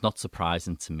 which is not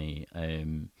surprising to me.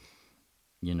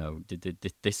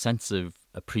 This sense of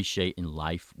appreciating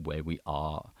life where we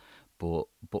are, but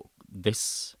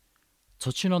this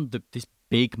touching on this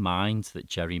big mind that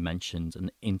Jerry mentioned, an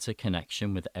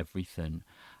interconnection with everything,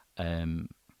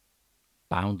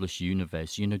 boundless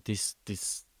universe. These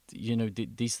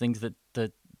things that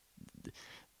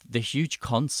the huge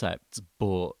concepts,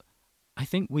 but I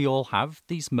think we all have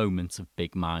these moments of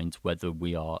big mind, whether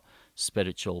we are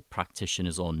spiritual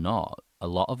practitioners or not. A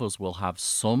lot of us will have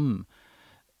some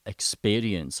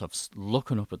experience of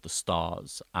looking up at the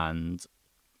stars and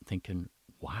thinking,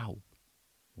 wow,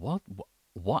 what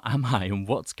am I and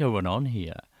what's going on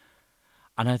here?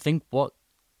 And I think what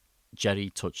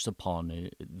Jerry touched upon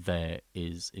there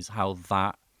is how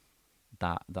that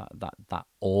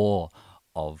awe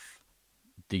of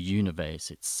the universe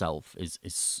itself is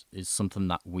something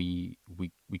that we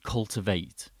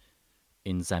cultivate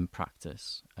in Zen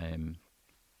practice. I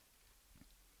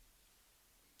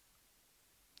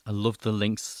love the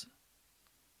links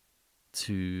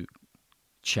to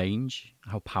change,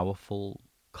 how powerful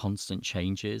constant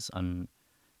change is, and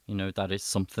that is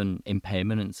something.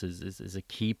 Impermanence is a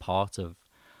key part of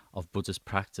Buddhist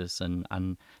practice,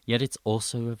 and yet it's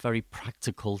also a very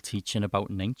practical teaching about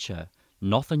nature.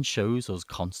 Nothing shows us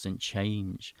constant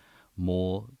change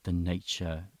more than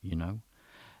nature,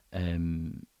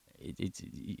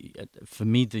 for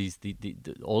me,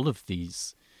 all of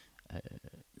these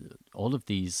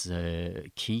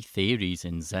key theories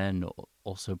in Zen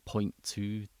also point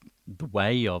to the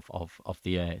way of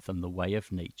the earth and the way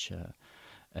of nature.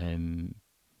 There's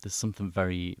something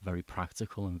very, very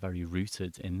practical and very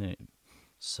rooted in it.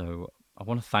 So I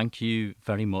want to thank you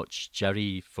very much,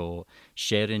 Jerry, for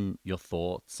sharing your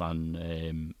thoughts,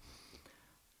 and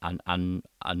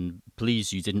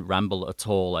please, you didn't ramble at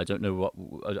all. I don't know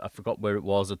I forgot where it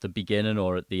was at the beginning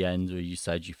or at the end, where you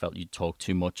said you felt you'd talked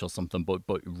too much or something, but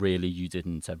really you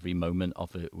didn't. Every moment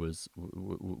of it was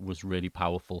really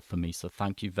powerful for me. So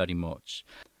thank you very much.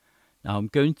 Now I'm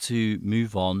going to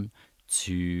move on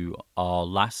to our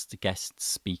last guest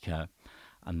speaker,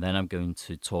 and then I'm going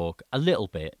to talk a little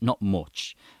bit, not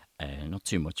much, not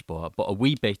too much, but a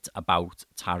wee bit about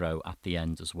tarot at the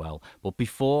end as well. But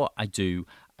before I do,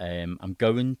 I'm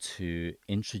going to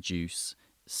introduce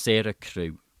Sarah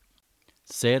Crew.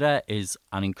 Sarah is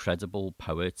an incredible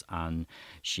poet, and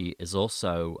she is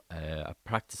also a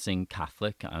practicing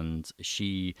Catholic, and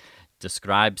she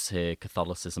describes her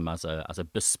Catholicism as a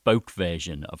bespoke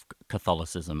version of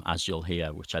Catholicism, as you'll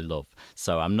hear, which I love.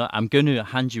 So I'm going to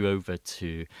hand you over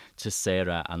to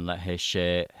Sarah and let her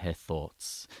share her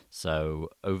thoughts. So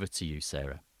over to you,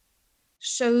 Sarah.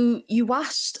 So you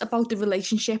asked about the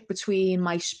relationship between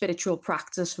my spiritual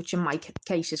practice, which in my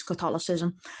case is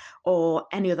Catholicism, or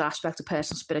any other aspect of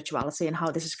personal spirituality, and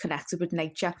how this is connected with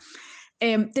nature.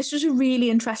 This was a really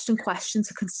interesting question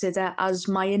to consider, as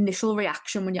my initial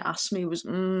reaction when you asked me was,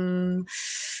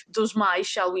 does my,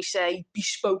 shall we say,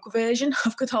 bespoke version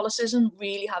of Catholicism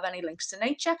really have any links to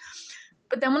nature?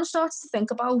 But then when I started to think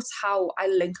about how I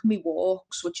link my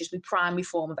walks, which is my primary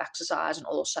form of exercise and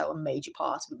also a major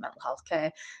part of my mental health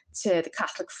care, to the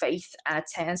Catholic faith, and it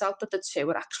turns out that the two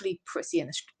are actually pretty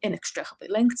inextricably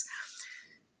linked.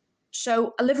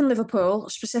 So I live in Liverpool,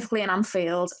 specifically in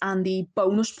Anfield, and the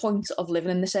bonus point of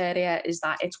living in this area is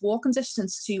that it's walking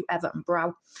distance to Everton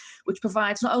Brow, which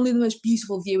provides not only the most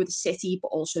beautiful view of the city, but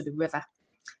also the river.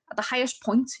 At the highest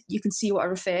point, you can see what I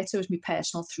refer to as my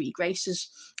personal three graces.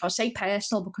 I say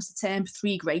personal because the term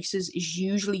three graces is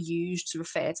usually used to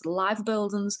refer to the Liver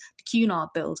buildings, the Cunard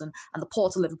building, and the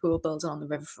Port of Liverpool building on the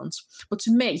riverfront. But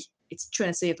to me, it's the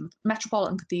Trinity of the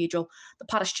Metropolitan Cathedral, the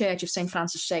Parish Church of St.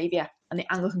 Francis Xavier, and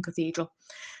the Anglican Cathedral.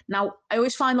 Now, I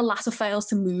always find the latter fails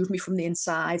to move me from the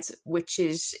inside, which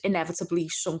is inevitably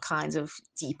some kind of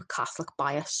deep Catholic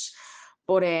bias.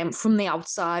 But from the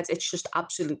outside, it's just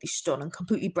absolutely stunning,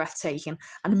 completely breathtaking,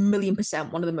 and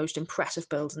 1,000,000% one of the most impressive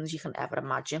buildings you can ever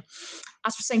imagine.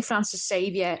 As for St. Francis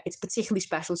Xavier, it's particularly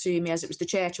special to me as it was the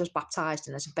church I was baptised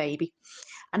in as a baby.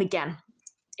 And again,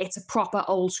 it's a proper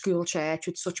old school church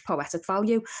with such poetic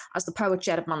value, as the poet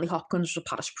Gerard Manley Hopkins was a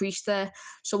parish priest there.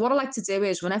 So what I like to do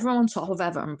is, whenever I'm on top of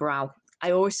Everton Brow,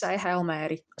 I always say Hail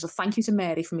Mary as a thank you to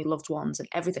Mary for my loved ones and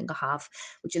everything I have,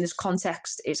 which in this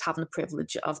context is having the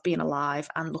privilege of being alive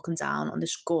and looking down on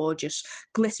this gorgeous,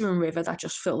 glittering river that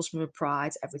just fills me with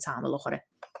pride every time I look at it.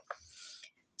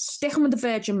 Sticking with the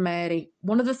Virgin Mary,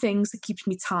 one of the things that keeps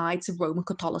me tied to Roman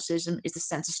Catholicism is the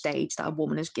centre stage that a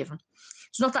woman is given.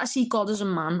 It's not that I see God as a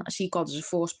man, I see God as a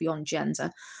force beyond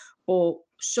gender, but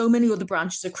so many other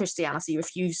branches of Christianity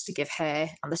refuse to give her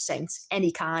and the saints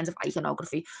any kind of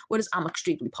iconography, whereas I'm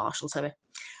extremely partial to it.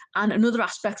 And another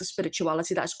aspect of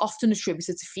spirituality that is often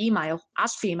attributed to female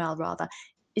rather,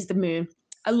 is the moon.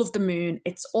 I love the moon.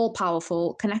 It's all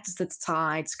powerful, connected to the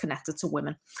tides, connected to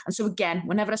women. And so again,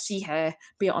 whenever I see her,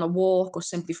 be it on a walk or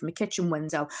simply from a kitchen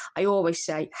window, I always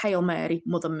say, Hail Mary,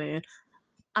 Mother Moon.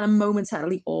 And I'm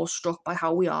momentarily awestruck by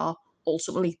how we are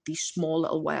ultimately these small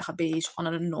little worker bees on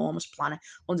an enormous planet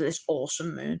under this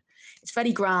awesome moon. It's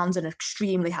very grounded and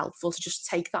extremely helpful to just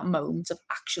take that moment of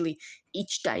actually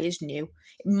each day is new.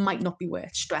 It might not be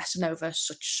worth stressing over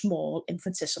such small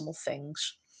infinitesimal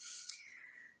things.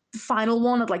 The final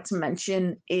one I'd like to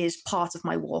mention is part of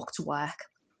my walk to work.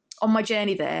 On my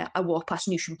journey there, I walked past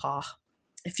Newsham Park.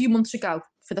 A few months ago,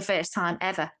 for the first time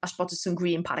ever, I spotted some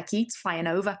green parakeets flying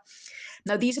over.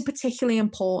 Now, these are particularly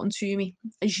important to me,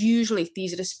 as usually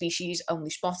these are the species only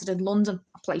spotted in London,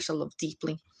 a place I love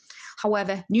deeply.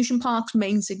 However, Newsham Park's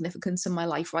main significance in my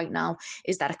life right now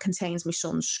is that it contains my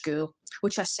son's school,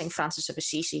 which has St. Francis of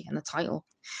Assisi in the title.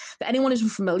 For anyone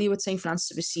who's familiar with St. Francis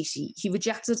of Assisi, he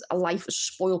rejected a life as a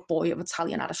spoiled boy of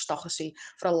Italian aristocracy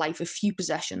for a life of few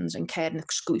possessions and caring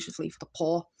exclusively for the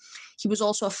poor. He was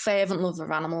also a fervent lover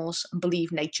of animals and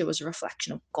believed nature was a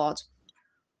reflection of God.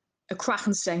 A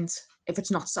cracking saint, if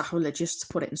it's not sacrilegious to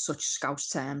put it in such Scouse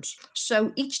terms.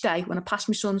 So each day when I pass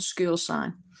my son's school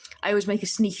sign, I always make a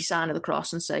sneaky sign of the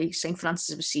cross and say, St.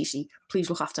 Francis of Assisi, please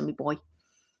look after me boy.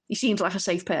 He seems like a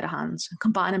safe pair of hands, and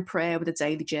combining prayer with a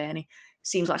daily journey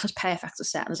seems like as perfect a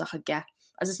setting as I could get,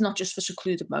 as it's not just for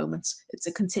secluded moments, it's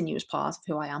a continuous part of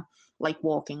who I am, like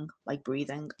walking, like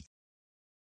breathing.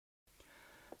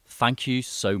 Thank you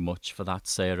so much for that,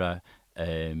 Sarah.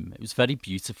 It was very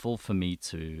beautiful for me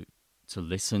to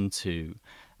listen to.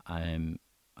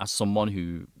 As someone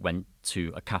who went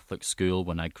to a Catholic school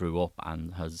when I grew up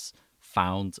and has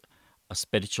found a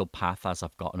spiritual path as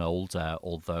I've gotten older,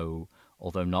 although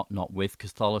not with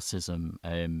Catholicism,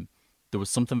 there was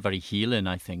something very healing,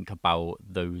 I think, about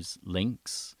those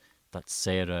links that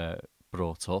Sarah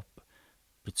brought up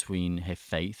between her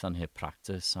faith and her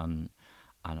practice and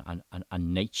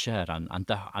nature and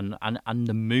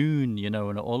the moon, you know,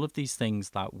 and all of these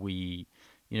things that we,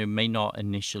 you know, may not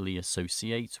initially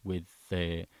associate with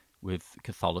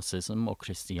Catholicism or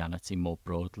Christianity more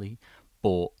broadly,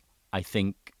 but I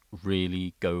think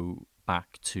really go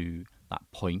back to that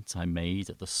point I made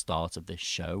at the start of this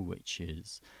show, which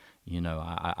is, you know,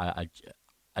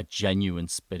 a genuine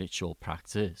spiritual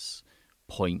practice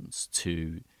points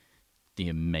to the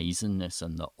amazingness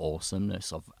and the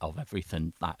awesomeness of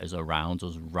everything that is around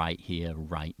us right here,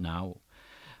 right now.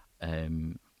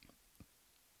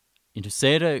 You know,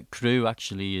 Sarah Crew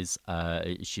actually is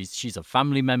she's a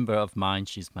family member of mine.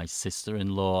 She's my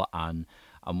sister-in-law and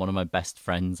one of my best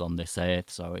friends on this earth.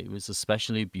 So it was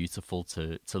especially beautiful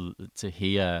to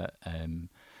hear,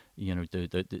 you know,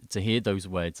 to hear those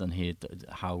words and hear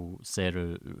how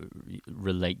Sarah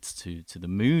relates to the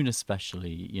moon,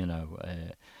 especially. You know,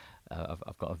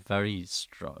 I've got a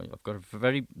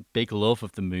very big love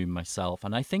of the moon myself,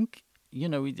 and I think, you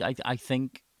know, I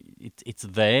think it's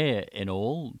there in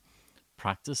all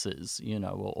practices,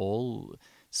 all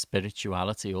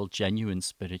spirituality, all genuine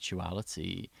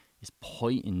spirituality is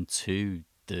pointing to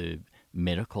the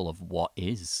miracle of what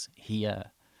is here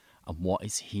and what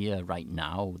is here right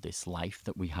now, this life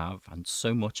that we have. And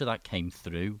so much of that came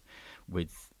through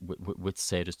with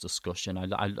Sarah's discussion.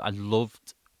 I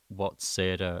loved what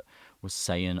Sarah was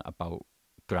saying about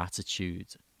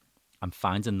gratitude and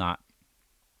finding that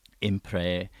in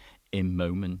prayer, in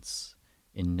moments,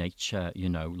 in nature,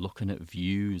 looking at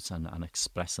views and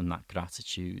expressing that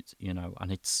gratitude,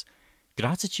 and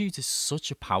gratitude is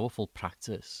such a powerful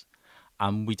practice,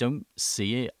 and we don't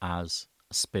see it as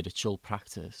a spiritual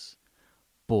practice,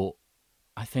 but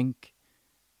I think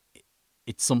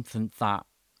it's something that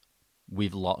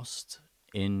we've lost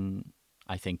in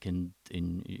in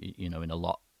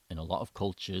a lot of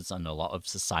cultures and a lot of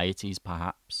societies,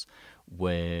 perhaps,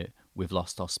 where we've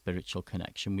lost our spiritual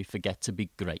connection. We forget to be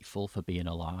grateful for being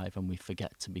alive, and we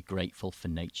forget to be grateful for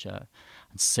nature.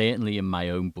 And certainly in my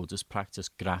own Buddhist practice,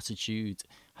 gratitude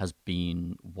has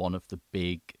been one of the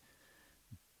big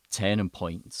turning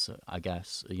points, I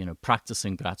guess.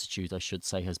 Practicing gratitude, I should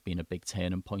say, has been a big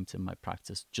turning point in my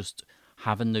practice. Just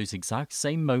having those exact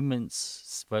same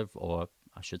moments, or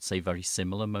I should say very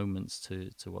similar moments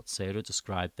to what Sarah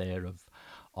described there,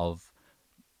 of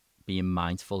being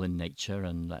mindful in nature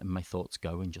and letting my thoughts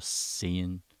go and just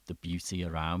seeing the beauty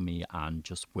around me and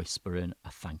just whispering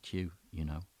a thank you,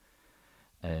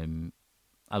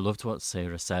 I loved what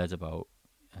Sarah said about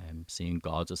seeing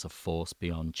God as a force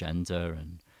beyond gender,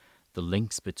 and the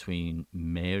links between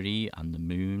Mary and the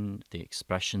moon, the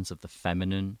expressions of the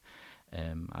feminine.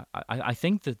 I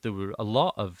think that there were a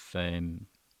lot of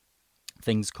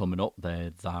things coming up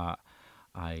there that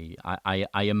I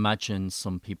imagine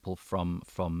some people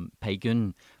from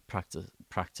pagan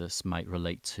practice might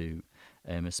relate to,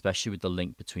 especially with the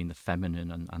link between the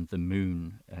feminine and the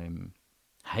moon.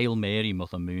 Hail Mary,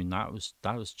 Mother Moon. That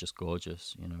was just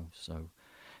gorgeous, So,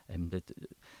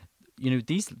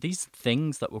 these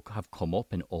things that have come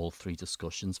up in all three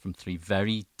discussions from three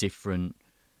very different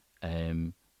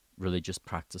religious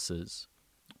practices,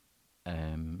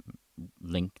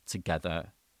 linked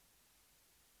together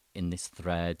in this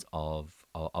thread of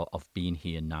being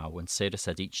here now. When Sarah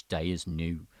said each day is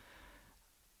new,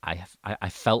 I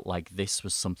felt like this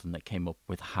was something that came up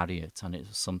with Harriet, and it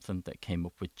was something that came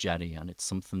up with Jerry, and it's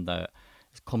something that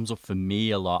comes up for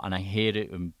me a lot, and I hear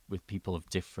it with people of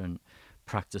different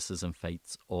practices and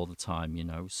faiths all the time,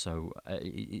 So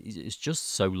it's just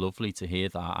so lovely to hear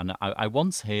that. And I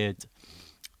once heard,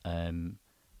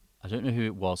 I don't know who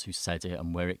it was who said it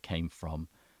and where it came from.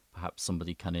 Perhaps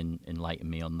somebody can enlighten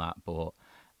me on that. But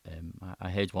I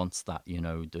heard once that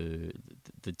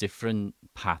the different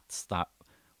paths that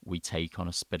we take on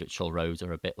a spiritual road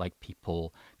are a bit like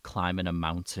people climbing a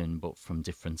mountain, but from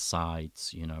different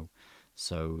sides.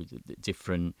 So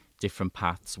different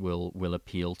paths will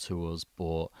appeal to us,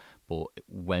 but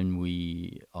when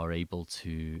we are able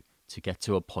to get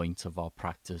to a point of our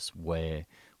practice where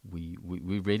we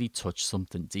really touch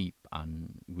something deep,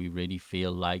 and we really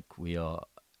feel like we are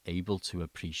able to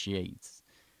appreciate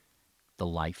the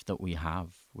life that we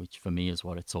have, which for me is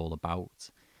what it's all about.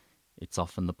 It's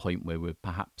often the point where we're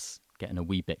perhaps getting a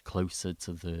wee bit closer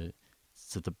to the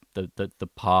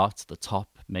part, the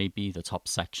top, maybe the top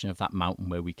section of that mountain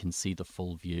where we can see the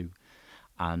full view.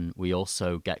 And we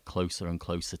also get closer and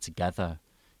closer together.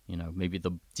 Maybe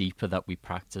the deeper that we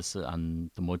practice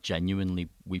and the more genuinely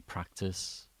we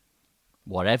practice,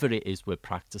 whatever it is we're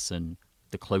practicing,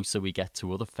 the closer we get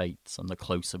to other faiths and the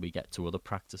closer we get to other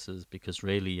practices. Because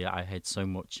really, I heard so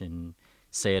much in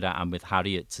Sarah and with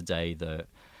Harriet today that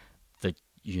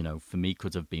for me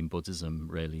could have been Buddhism,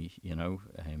 really,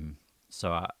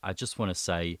 So I just want to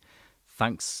say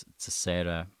thanks to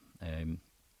Sarah.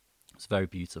 It's very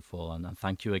beautiful. And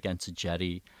thank you again to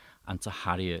Jerry and to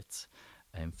Harriet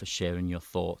for sharing your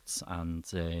thoughts. And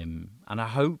I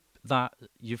hope that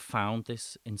you've found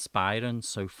this inspiring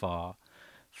so far,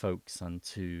 folks. And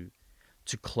to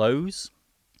close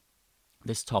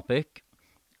this topic,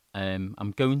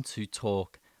 I'm going to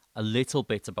talk a little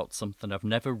bit about something I've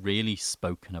never really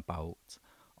spoken about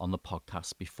on the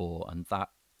podcast before, and that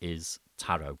is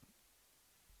tarot.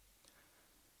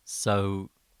 So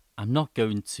I'm not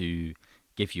going to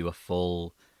give you a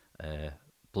full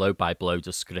blow-by-blow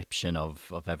description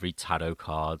of every tarot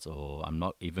card, or I'm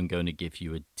not even going to give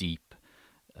you a deep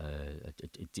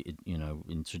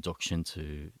introduction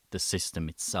to the system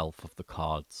itself of the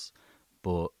cards.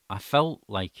 But I felt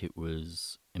like it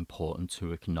was important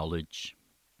to acknowledge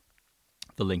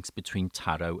the links between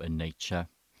tarot and nature.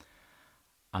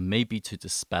 and maybe to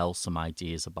dispel some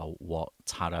ideas about what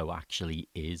tarot actually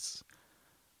is.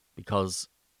 Because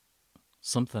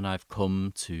something I've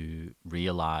come to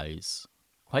realize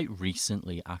quite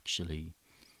recently, actually,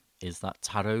 is that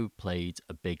tarot played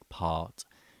a big part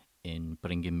in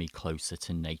bringing me closer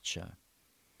to nature.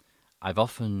 I've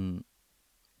often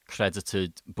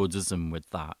credited Buddhism with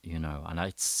that, and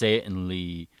it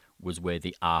certainly was where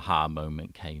the aha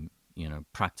moment came,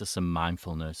 practicing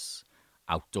mindfulness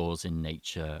outdoors in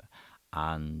nature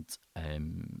and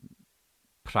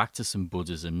practicing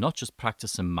Buddhism, not just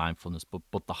practicing mindfulness,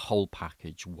 but the whole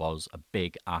package was a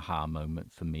big aha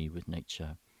moment for me with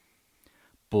nature.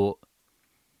 But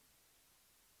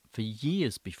for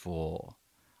years before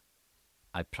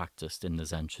I practiced in the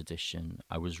Zen tradition,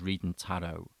 I was reading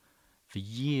tarot for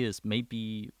years,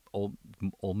 maybe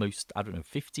almost,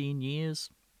 15 years.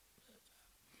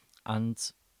 And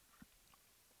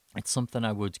it's something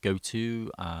I would go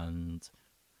to and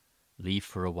leave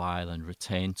for a while and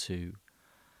return to.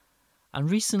 And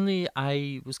recently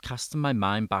I was casting my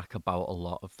mind back about a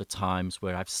lot of the times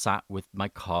where I've sat with my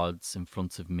cards in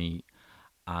front of me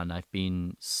and I've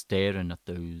been staring at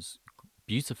those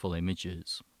beautiful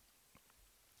images,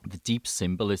 the deep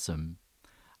symbolism,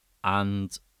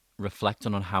 and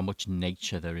reflecting on how much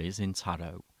nature there is in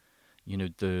tarot.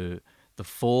 The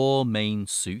four main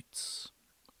suits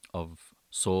of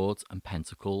swords and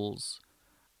pentacles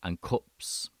and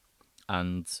cups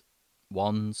and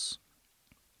wands.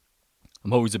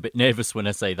 I'm always a bit nervous when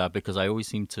I say that because I always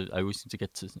seem to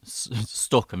get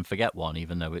stuck and forget one,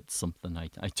 even though it's something I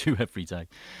do every day.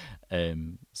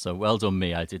 So well done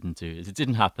me. I didn't do it. It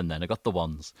didn't happen then. I got the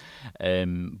wands.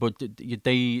 But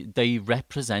they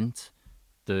represent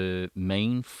the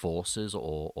main forces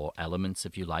or elements,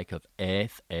 if you like, of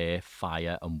earth, air,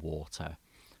 fire, and water.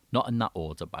 Not in that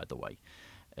order, by the way,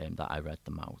 that I read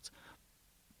them out.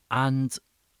 And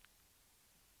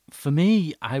for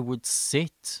me, I would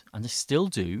sit, and I still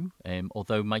do,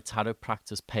 although my tarot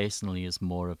practice personally is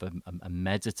more of a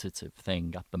meditative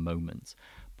thing at the moment,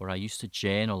 but I used to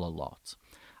journal a lot.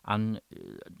 And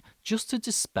just to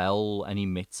dispel any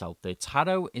myths out there,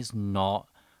 tarot is not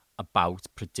about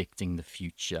predicting the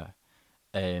future.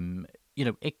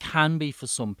 It can be for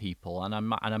some people, and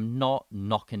I'm not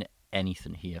knocking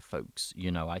anything here, folks.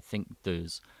 I think there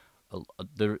is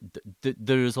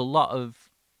a lot of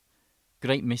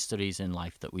great mysteries in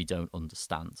life that we don't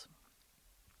understand,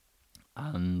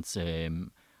 and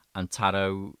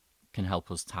tarot can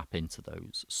help us tap into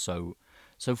those. So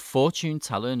fortune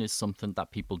telling is something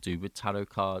that people do with tarot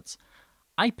cards.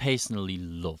 I personally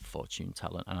love fortune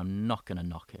telling, and I'm not going to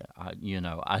knock it. I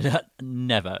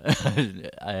never.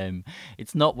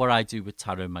 It's not what I do with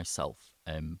tarot myself,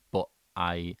 but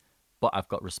I've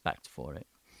got respect for it.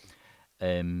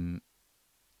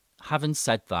 Having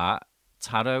said that,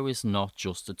 tarot is not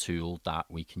just a tool that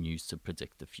we can use to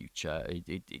predict the future.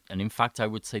 And in fact, I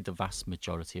would say the vast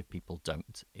majority of people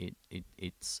don't.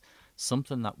 It's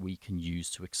something that we can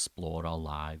use to explore our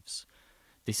lives.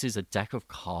 This is a deck of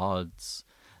cards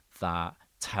that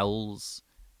tells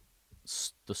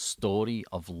the story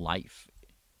of life.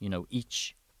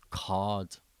 Each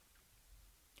card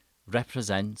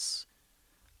represents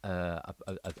there's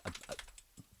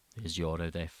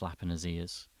Yoro there flapping his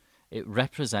ears. It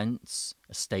represents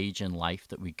a stage in life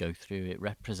that we go through. It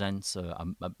represents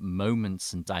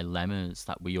moments and dilemmas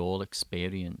that we all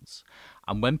experience.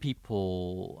 And when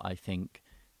people, I think,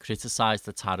 criticize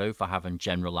the tarot for having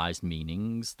generalized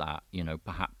meanings that,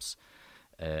 perhaps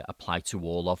apply to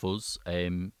all of us,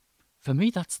 for me,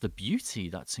 that's the beauty.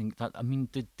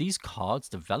 These cards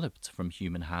developed from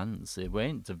human hands. They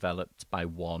weren't developed by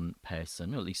one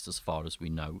person, at least as far as we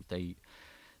know. They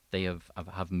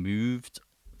have moved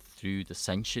through the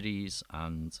centuries,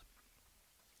 and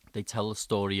they tell a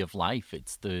story of life.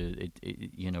 It's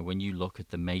when you look at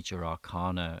the major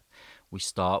arcana, we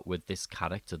start with this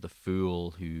character, the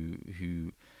Fool,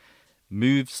 who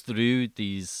moves through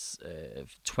these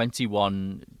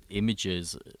 21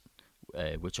 images,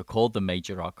 which are called the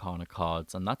major arcana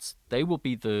cards, and they will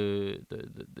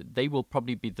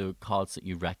probably be the cards that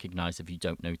you recognize if you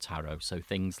don't know tarot. So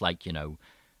things like the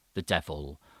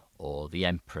Devil or the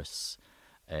Empress,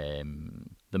 the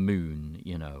Moon,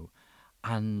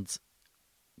 and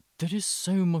there is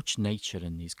so much nature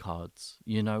in these cards.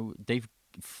 They've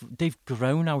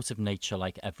grown out of nature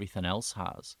like everything else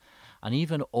has, and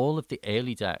even all of the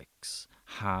early decks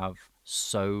have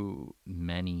so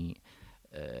many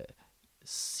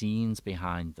scenes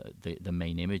behind the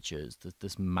main images.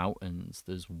 There's mountains,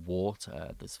 there's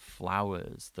water, there's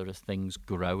flowers, there are things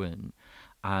growing,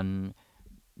 and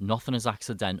nothing is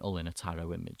accidental in a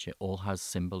tarot image. It all has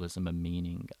symbolism and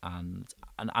meaning, and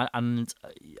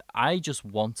I just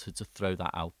wanted to throw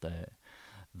that out there,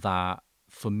 that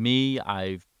for me,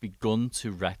 I've begun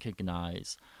to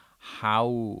recognize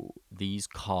how these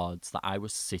cards that I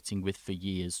was sitting with for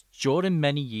years, during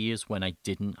many years when I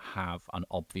didn't have an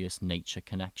obvious nature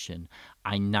connection,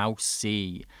 I now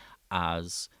see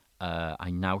as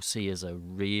a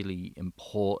really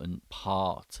important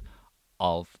part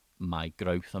of my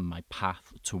growth and my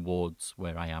path towards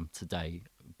where I am today,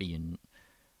 being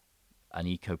an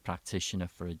eco practitioner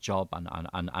for a job,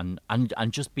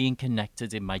 and just being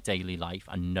connected in my daily life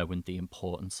and knowing the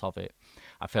importance of it.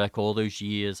 I feel like all those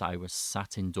years I was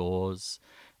sat indoors.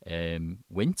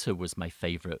 Winter was my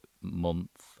favorite month,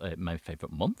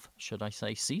 should I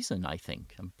say, season. I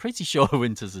think I'm pretty sure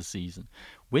winter's a season.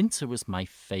 Winter was my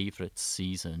favorite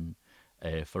season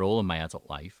for all of my adult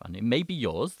life, and it may be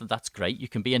yours. That's great. You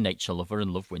can be a nature lover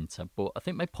and love winter, but I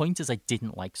think my point is I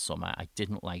didn't like summer. I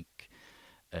didn't like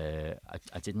the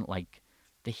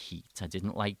heat. I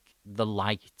didn't like the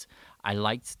light. I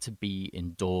liked to be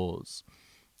indoors,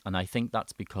 and I think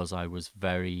that's because I was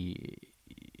very,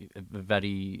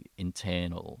 very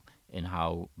internal in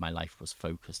how my life was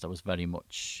focused. I was very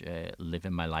much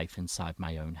living my life inside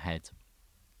my own head.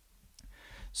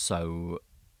 So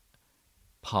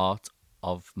part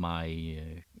of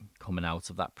my coming out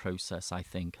of that process, I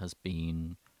think, has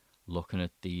been looking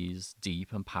at these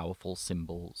deep and powerful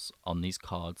symbols on these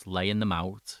cards, laying them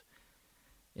out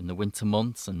in the winter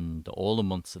months and all the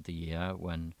months of the year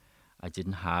when I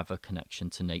didn't have a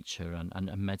connection to nature,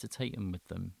 and meditating with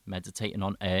them, meditating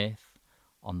on earth,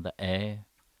 on the air,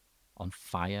 on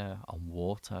fire, on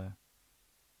water.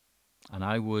 And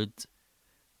I would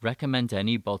recommend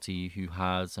anybody who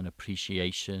has an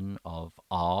appreciation of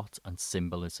art and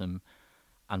symbolism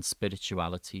and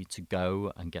spirituality to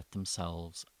go and get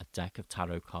themselves a deck of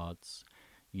tarot cards.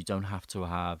 You don't have to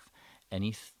have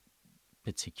any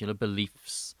particular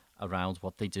beliefs around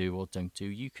what they do or don't do.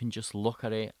 You can just look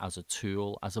at it as a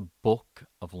tool, as a book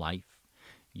of life.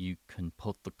 You can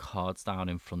put the cards down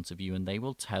in front of you and they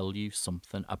will tell you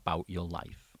something about your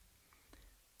life.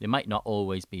 They might not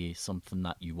always be something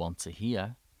that you want to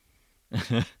hear,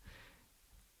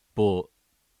 but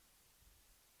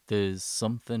there's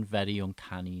something very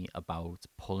uncanny about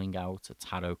pulling out a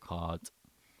tarot card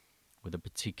with a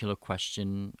particular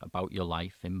question about your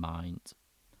life in mind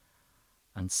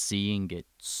and seeing it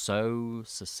so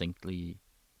succinctly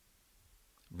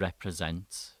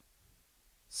represent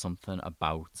something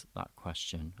about that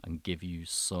question and give you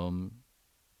some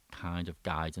kind of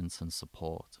guidance and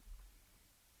support.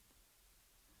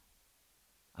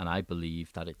 And I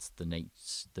believe that it's the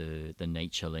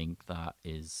nature link that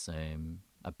is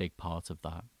a big part of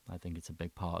that. I think it's a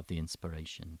big part of the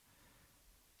inspiration.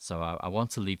 So I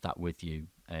want to leave that with you.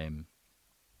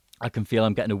 I can feel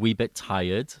I'm getting a wee bit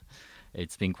tired.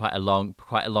 It's been quite a long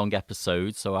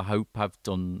episode, so I hope I've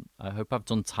done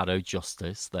tarot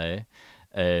justice there.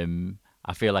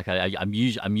 I feel like I'm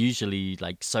usually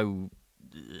like so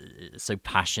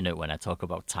passionate when I talk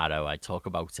about tarot. I talk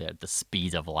about it at the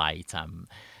speed of light.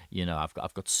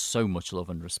 I've got so much love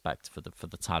and respect for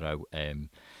the tarot.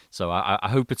 So I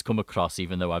hope it's come across,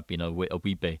 even though I've been a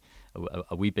wee bit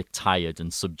tired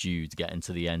and subdued getting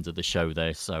to the end of the show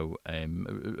there. So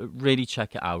really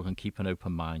check it out and keep an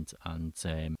open mind. And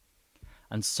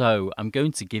so I'm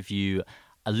going to give you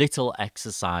a little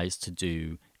exercise to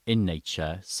do in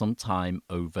nature sometime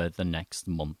over the next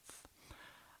month.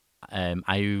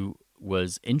 I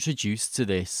was introduced to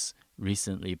this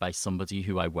recently by somebody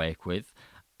who I work with,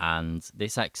 and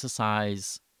this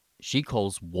exercise she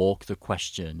calls Walk the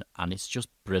Question, and it's just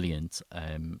brilliant.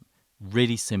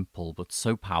 Really simple, but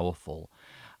so powerful.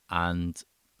 And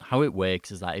how it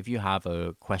works is that if you have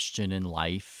a question in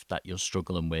life that you're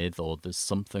struggling with, or there's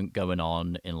something going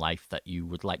on in life that you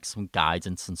would like some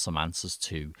guidance and some answers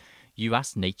to, you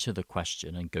ask nature the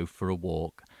question and go for a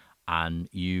walk. And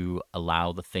you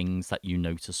allow the things that you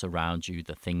notice around you,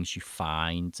 the things you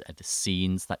find, the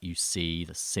scenes that you see,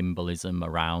 the symbolism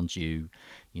around you,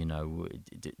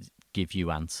 give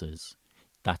you answers.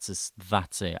 That's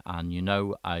it. And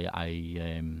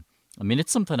I mean,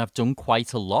 it's something I've done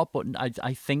quite a lot, but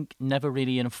I think never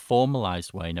really in a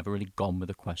formalized way, never really gone with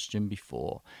a question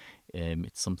before.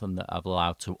 It's something that I've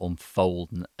allowed to unfold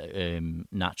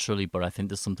naturally, but I think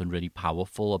there's something really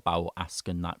powerful about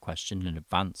asking that question in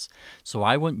advance. So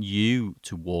I want you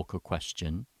to walk a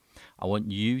question. I want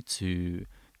you to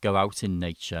go out in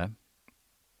nature,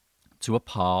 to a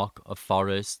park, a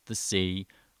forest, the sea,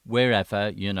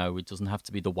 wherever. It doesn't have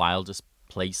to be the wildest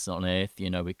place on earth.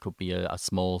 It could be a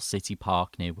small city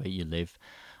park near where you live.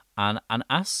 and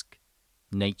ask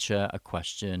nature a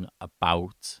question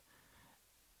about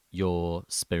your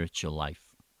spiritual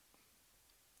life.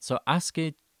 So ask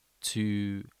it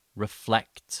to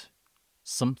reflect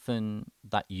something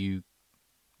that you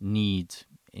need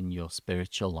in your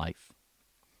spiritual life,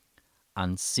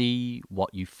 and see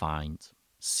what you find.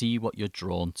 See what you're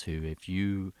drawn to. If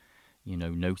you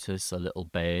notice a little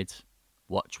bird,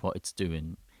 watch what it's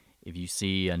doing. If you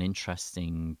see an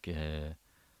interesting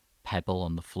pebble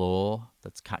on the floor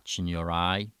that's catching your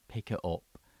eye, pick it up.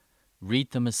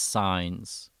 Read them as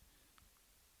signs.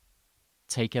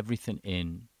 Take everything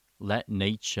in. Let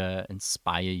nature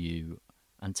inspire you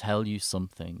and tell you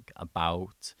something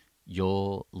about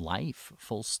your life,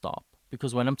 full stop.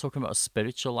 Because when I'm talking about a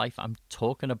spiritual life, I'm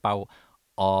talking about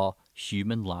our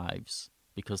human lives,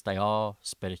 because they are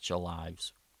spiritual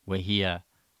lives. We're here,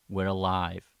 we're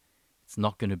alive. It's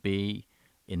not going to be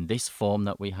in this form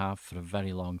that we have for a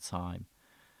very long time.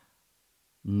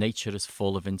 Nature is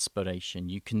full of inspiration.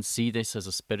 You can see this as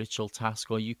a spiritual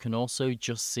task, or you can also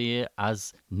just see it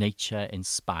as nature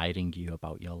inspiring you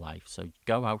about your life. So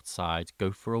go outside,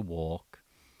 go for a walk,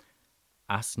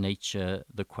 ask nature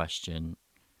the question,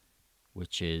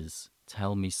 which is,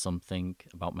 tell me something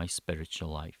about my spiritual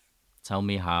life. Tell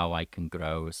me how I can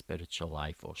grow a spiritual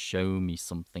life, or show me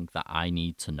something that I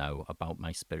need to know about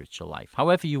my spiritual life.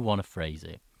 However you want to phrase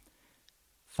it.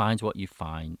 Find what you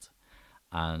find.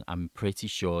 And I'm pretty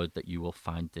sure that you will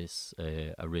find this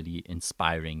a really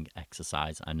inspiring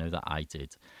exercise. I know that I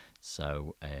did.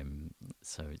 So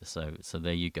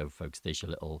there you go, folks. There's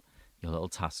your little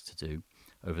task to do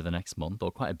over the next month, or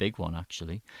quite a big one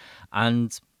actually.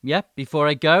 And yeah, before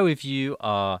I go, if you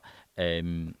are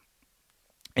in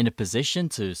a position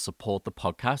to support the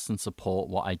podcast and support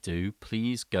what I do,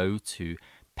 please go to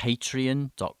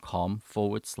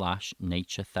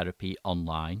patreon.com/Nature Therapy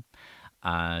Online.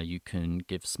 You can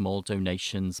give small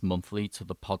donations monthly to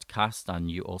the podcast, and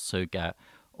you also get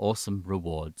awesome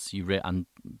rewards. And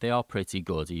they are pretty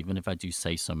good, even if I do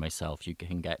say so myself. You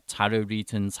can get tarot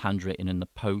readings handwritten in the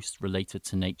post related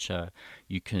to nature.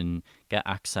 You can get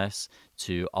access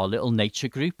to our little nature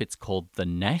group. It's called The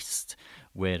Nest,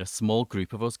 where a small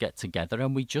group of us get together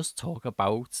and we just talk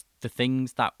about the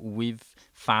things that we've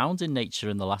found in nature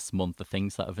in the last month, the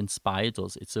things that have inspired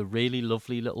us. It's a really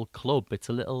lovely little club. It's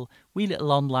a wee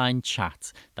little online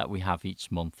chat that we have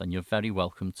each month, and you're very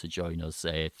welcome to join us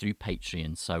through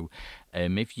Patreon. So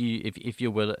if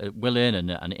you're willing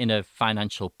and in a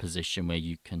financial position where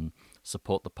you can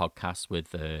support the podcast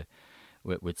with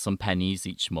some pennies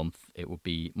each month, it would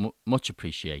be much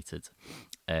appreciated.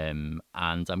 And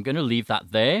I'm going to leave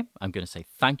that there. I'm going to say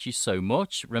thank you so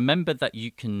much. Remember that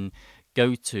you can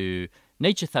go to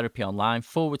Nature Therapy Online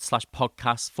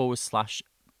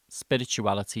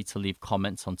 /podcast/spirituality to leave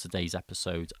comments on today's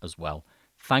episode as well.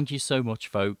 Thank you so much,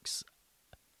 folks.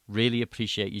 Really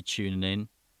appreciate you tuning in.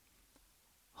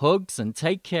 Hugs and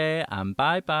take care, and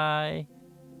bye-bye.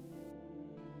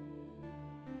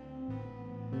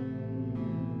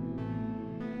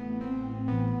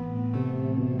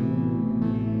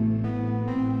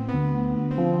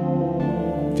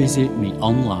 Visit me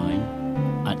online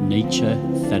at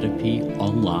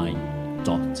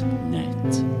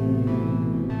naturetherapyonline.net.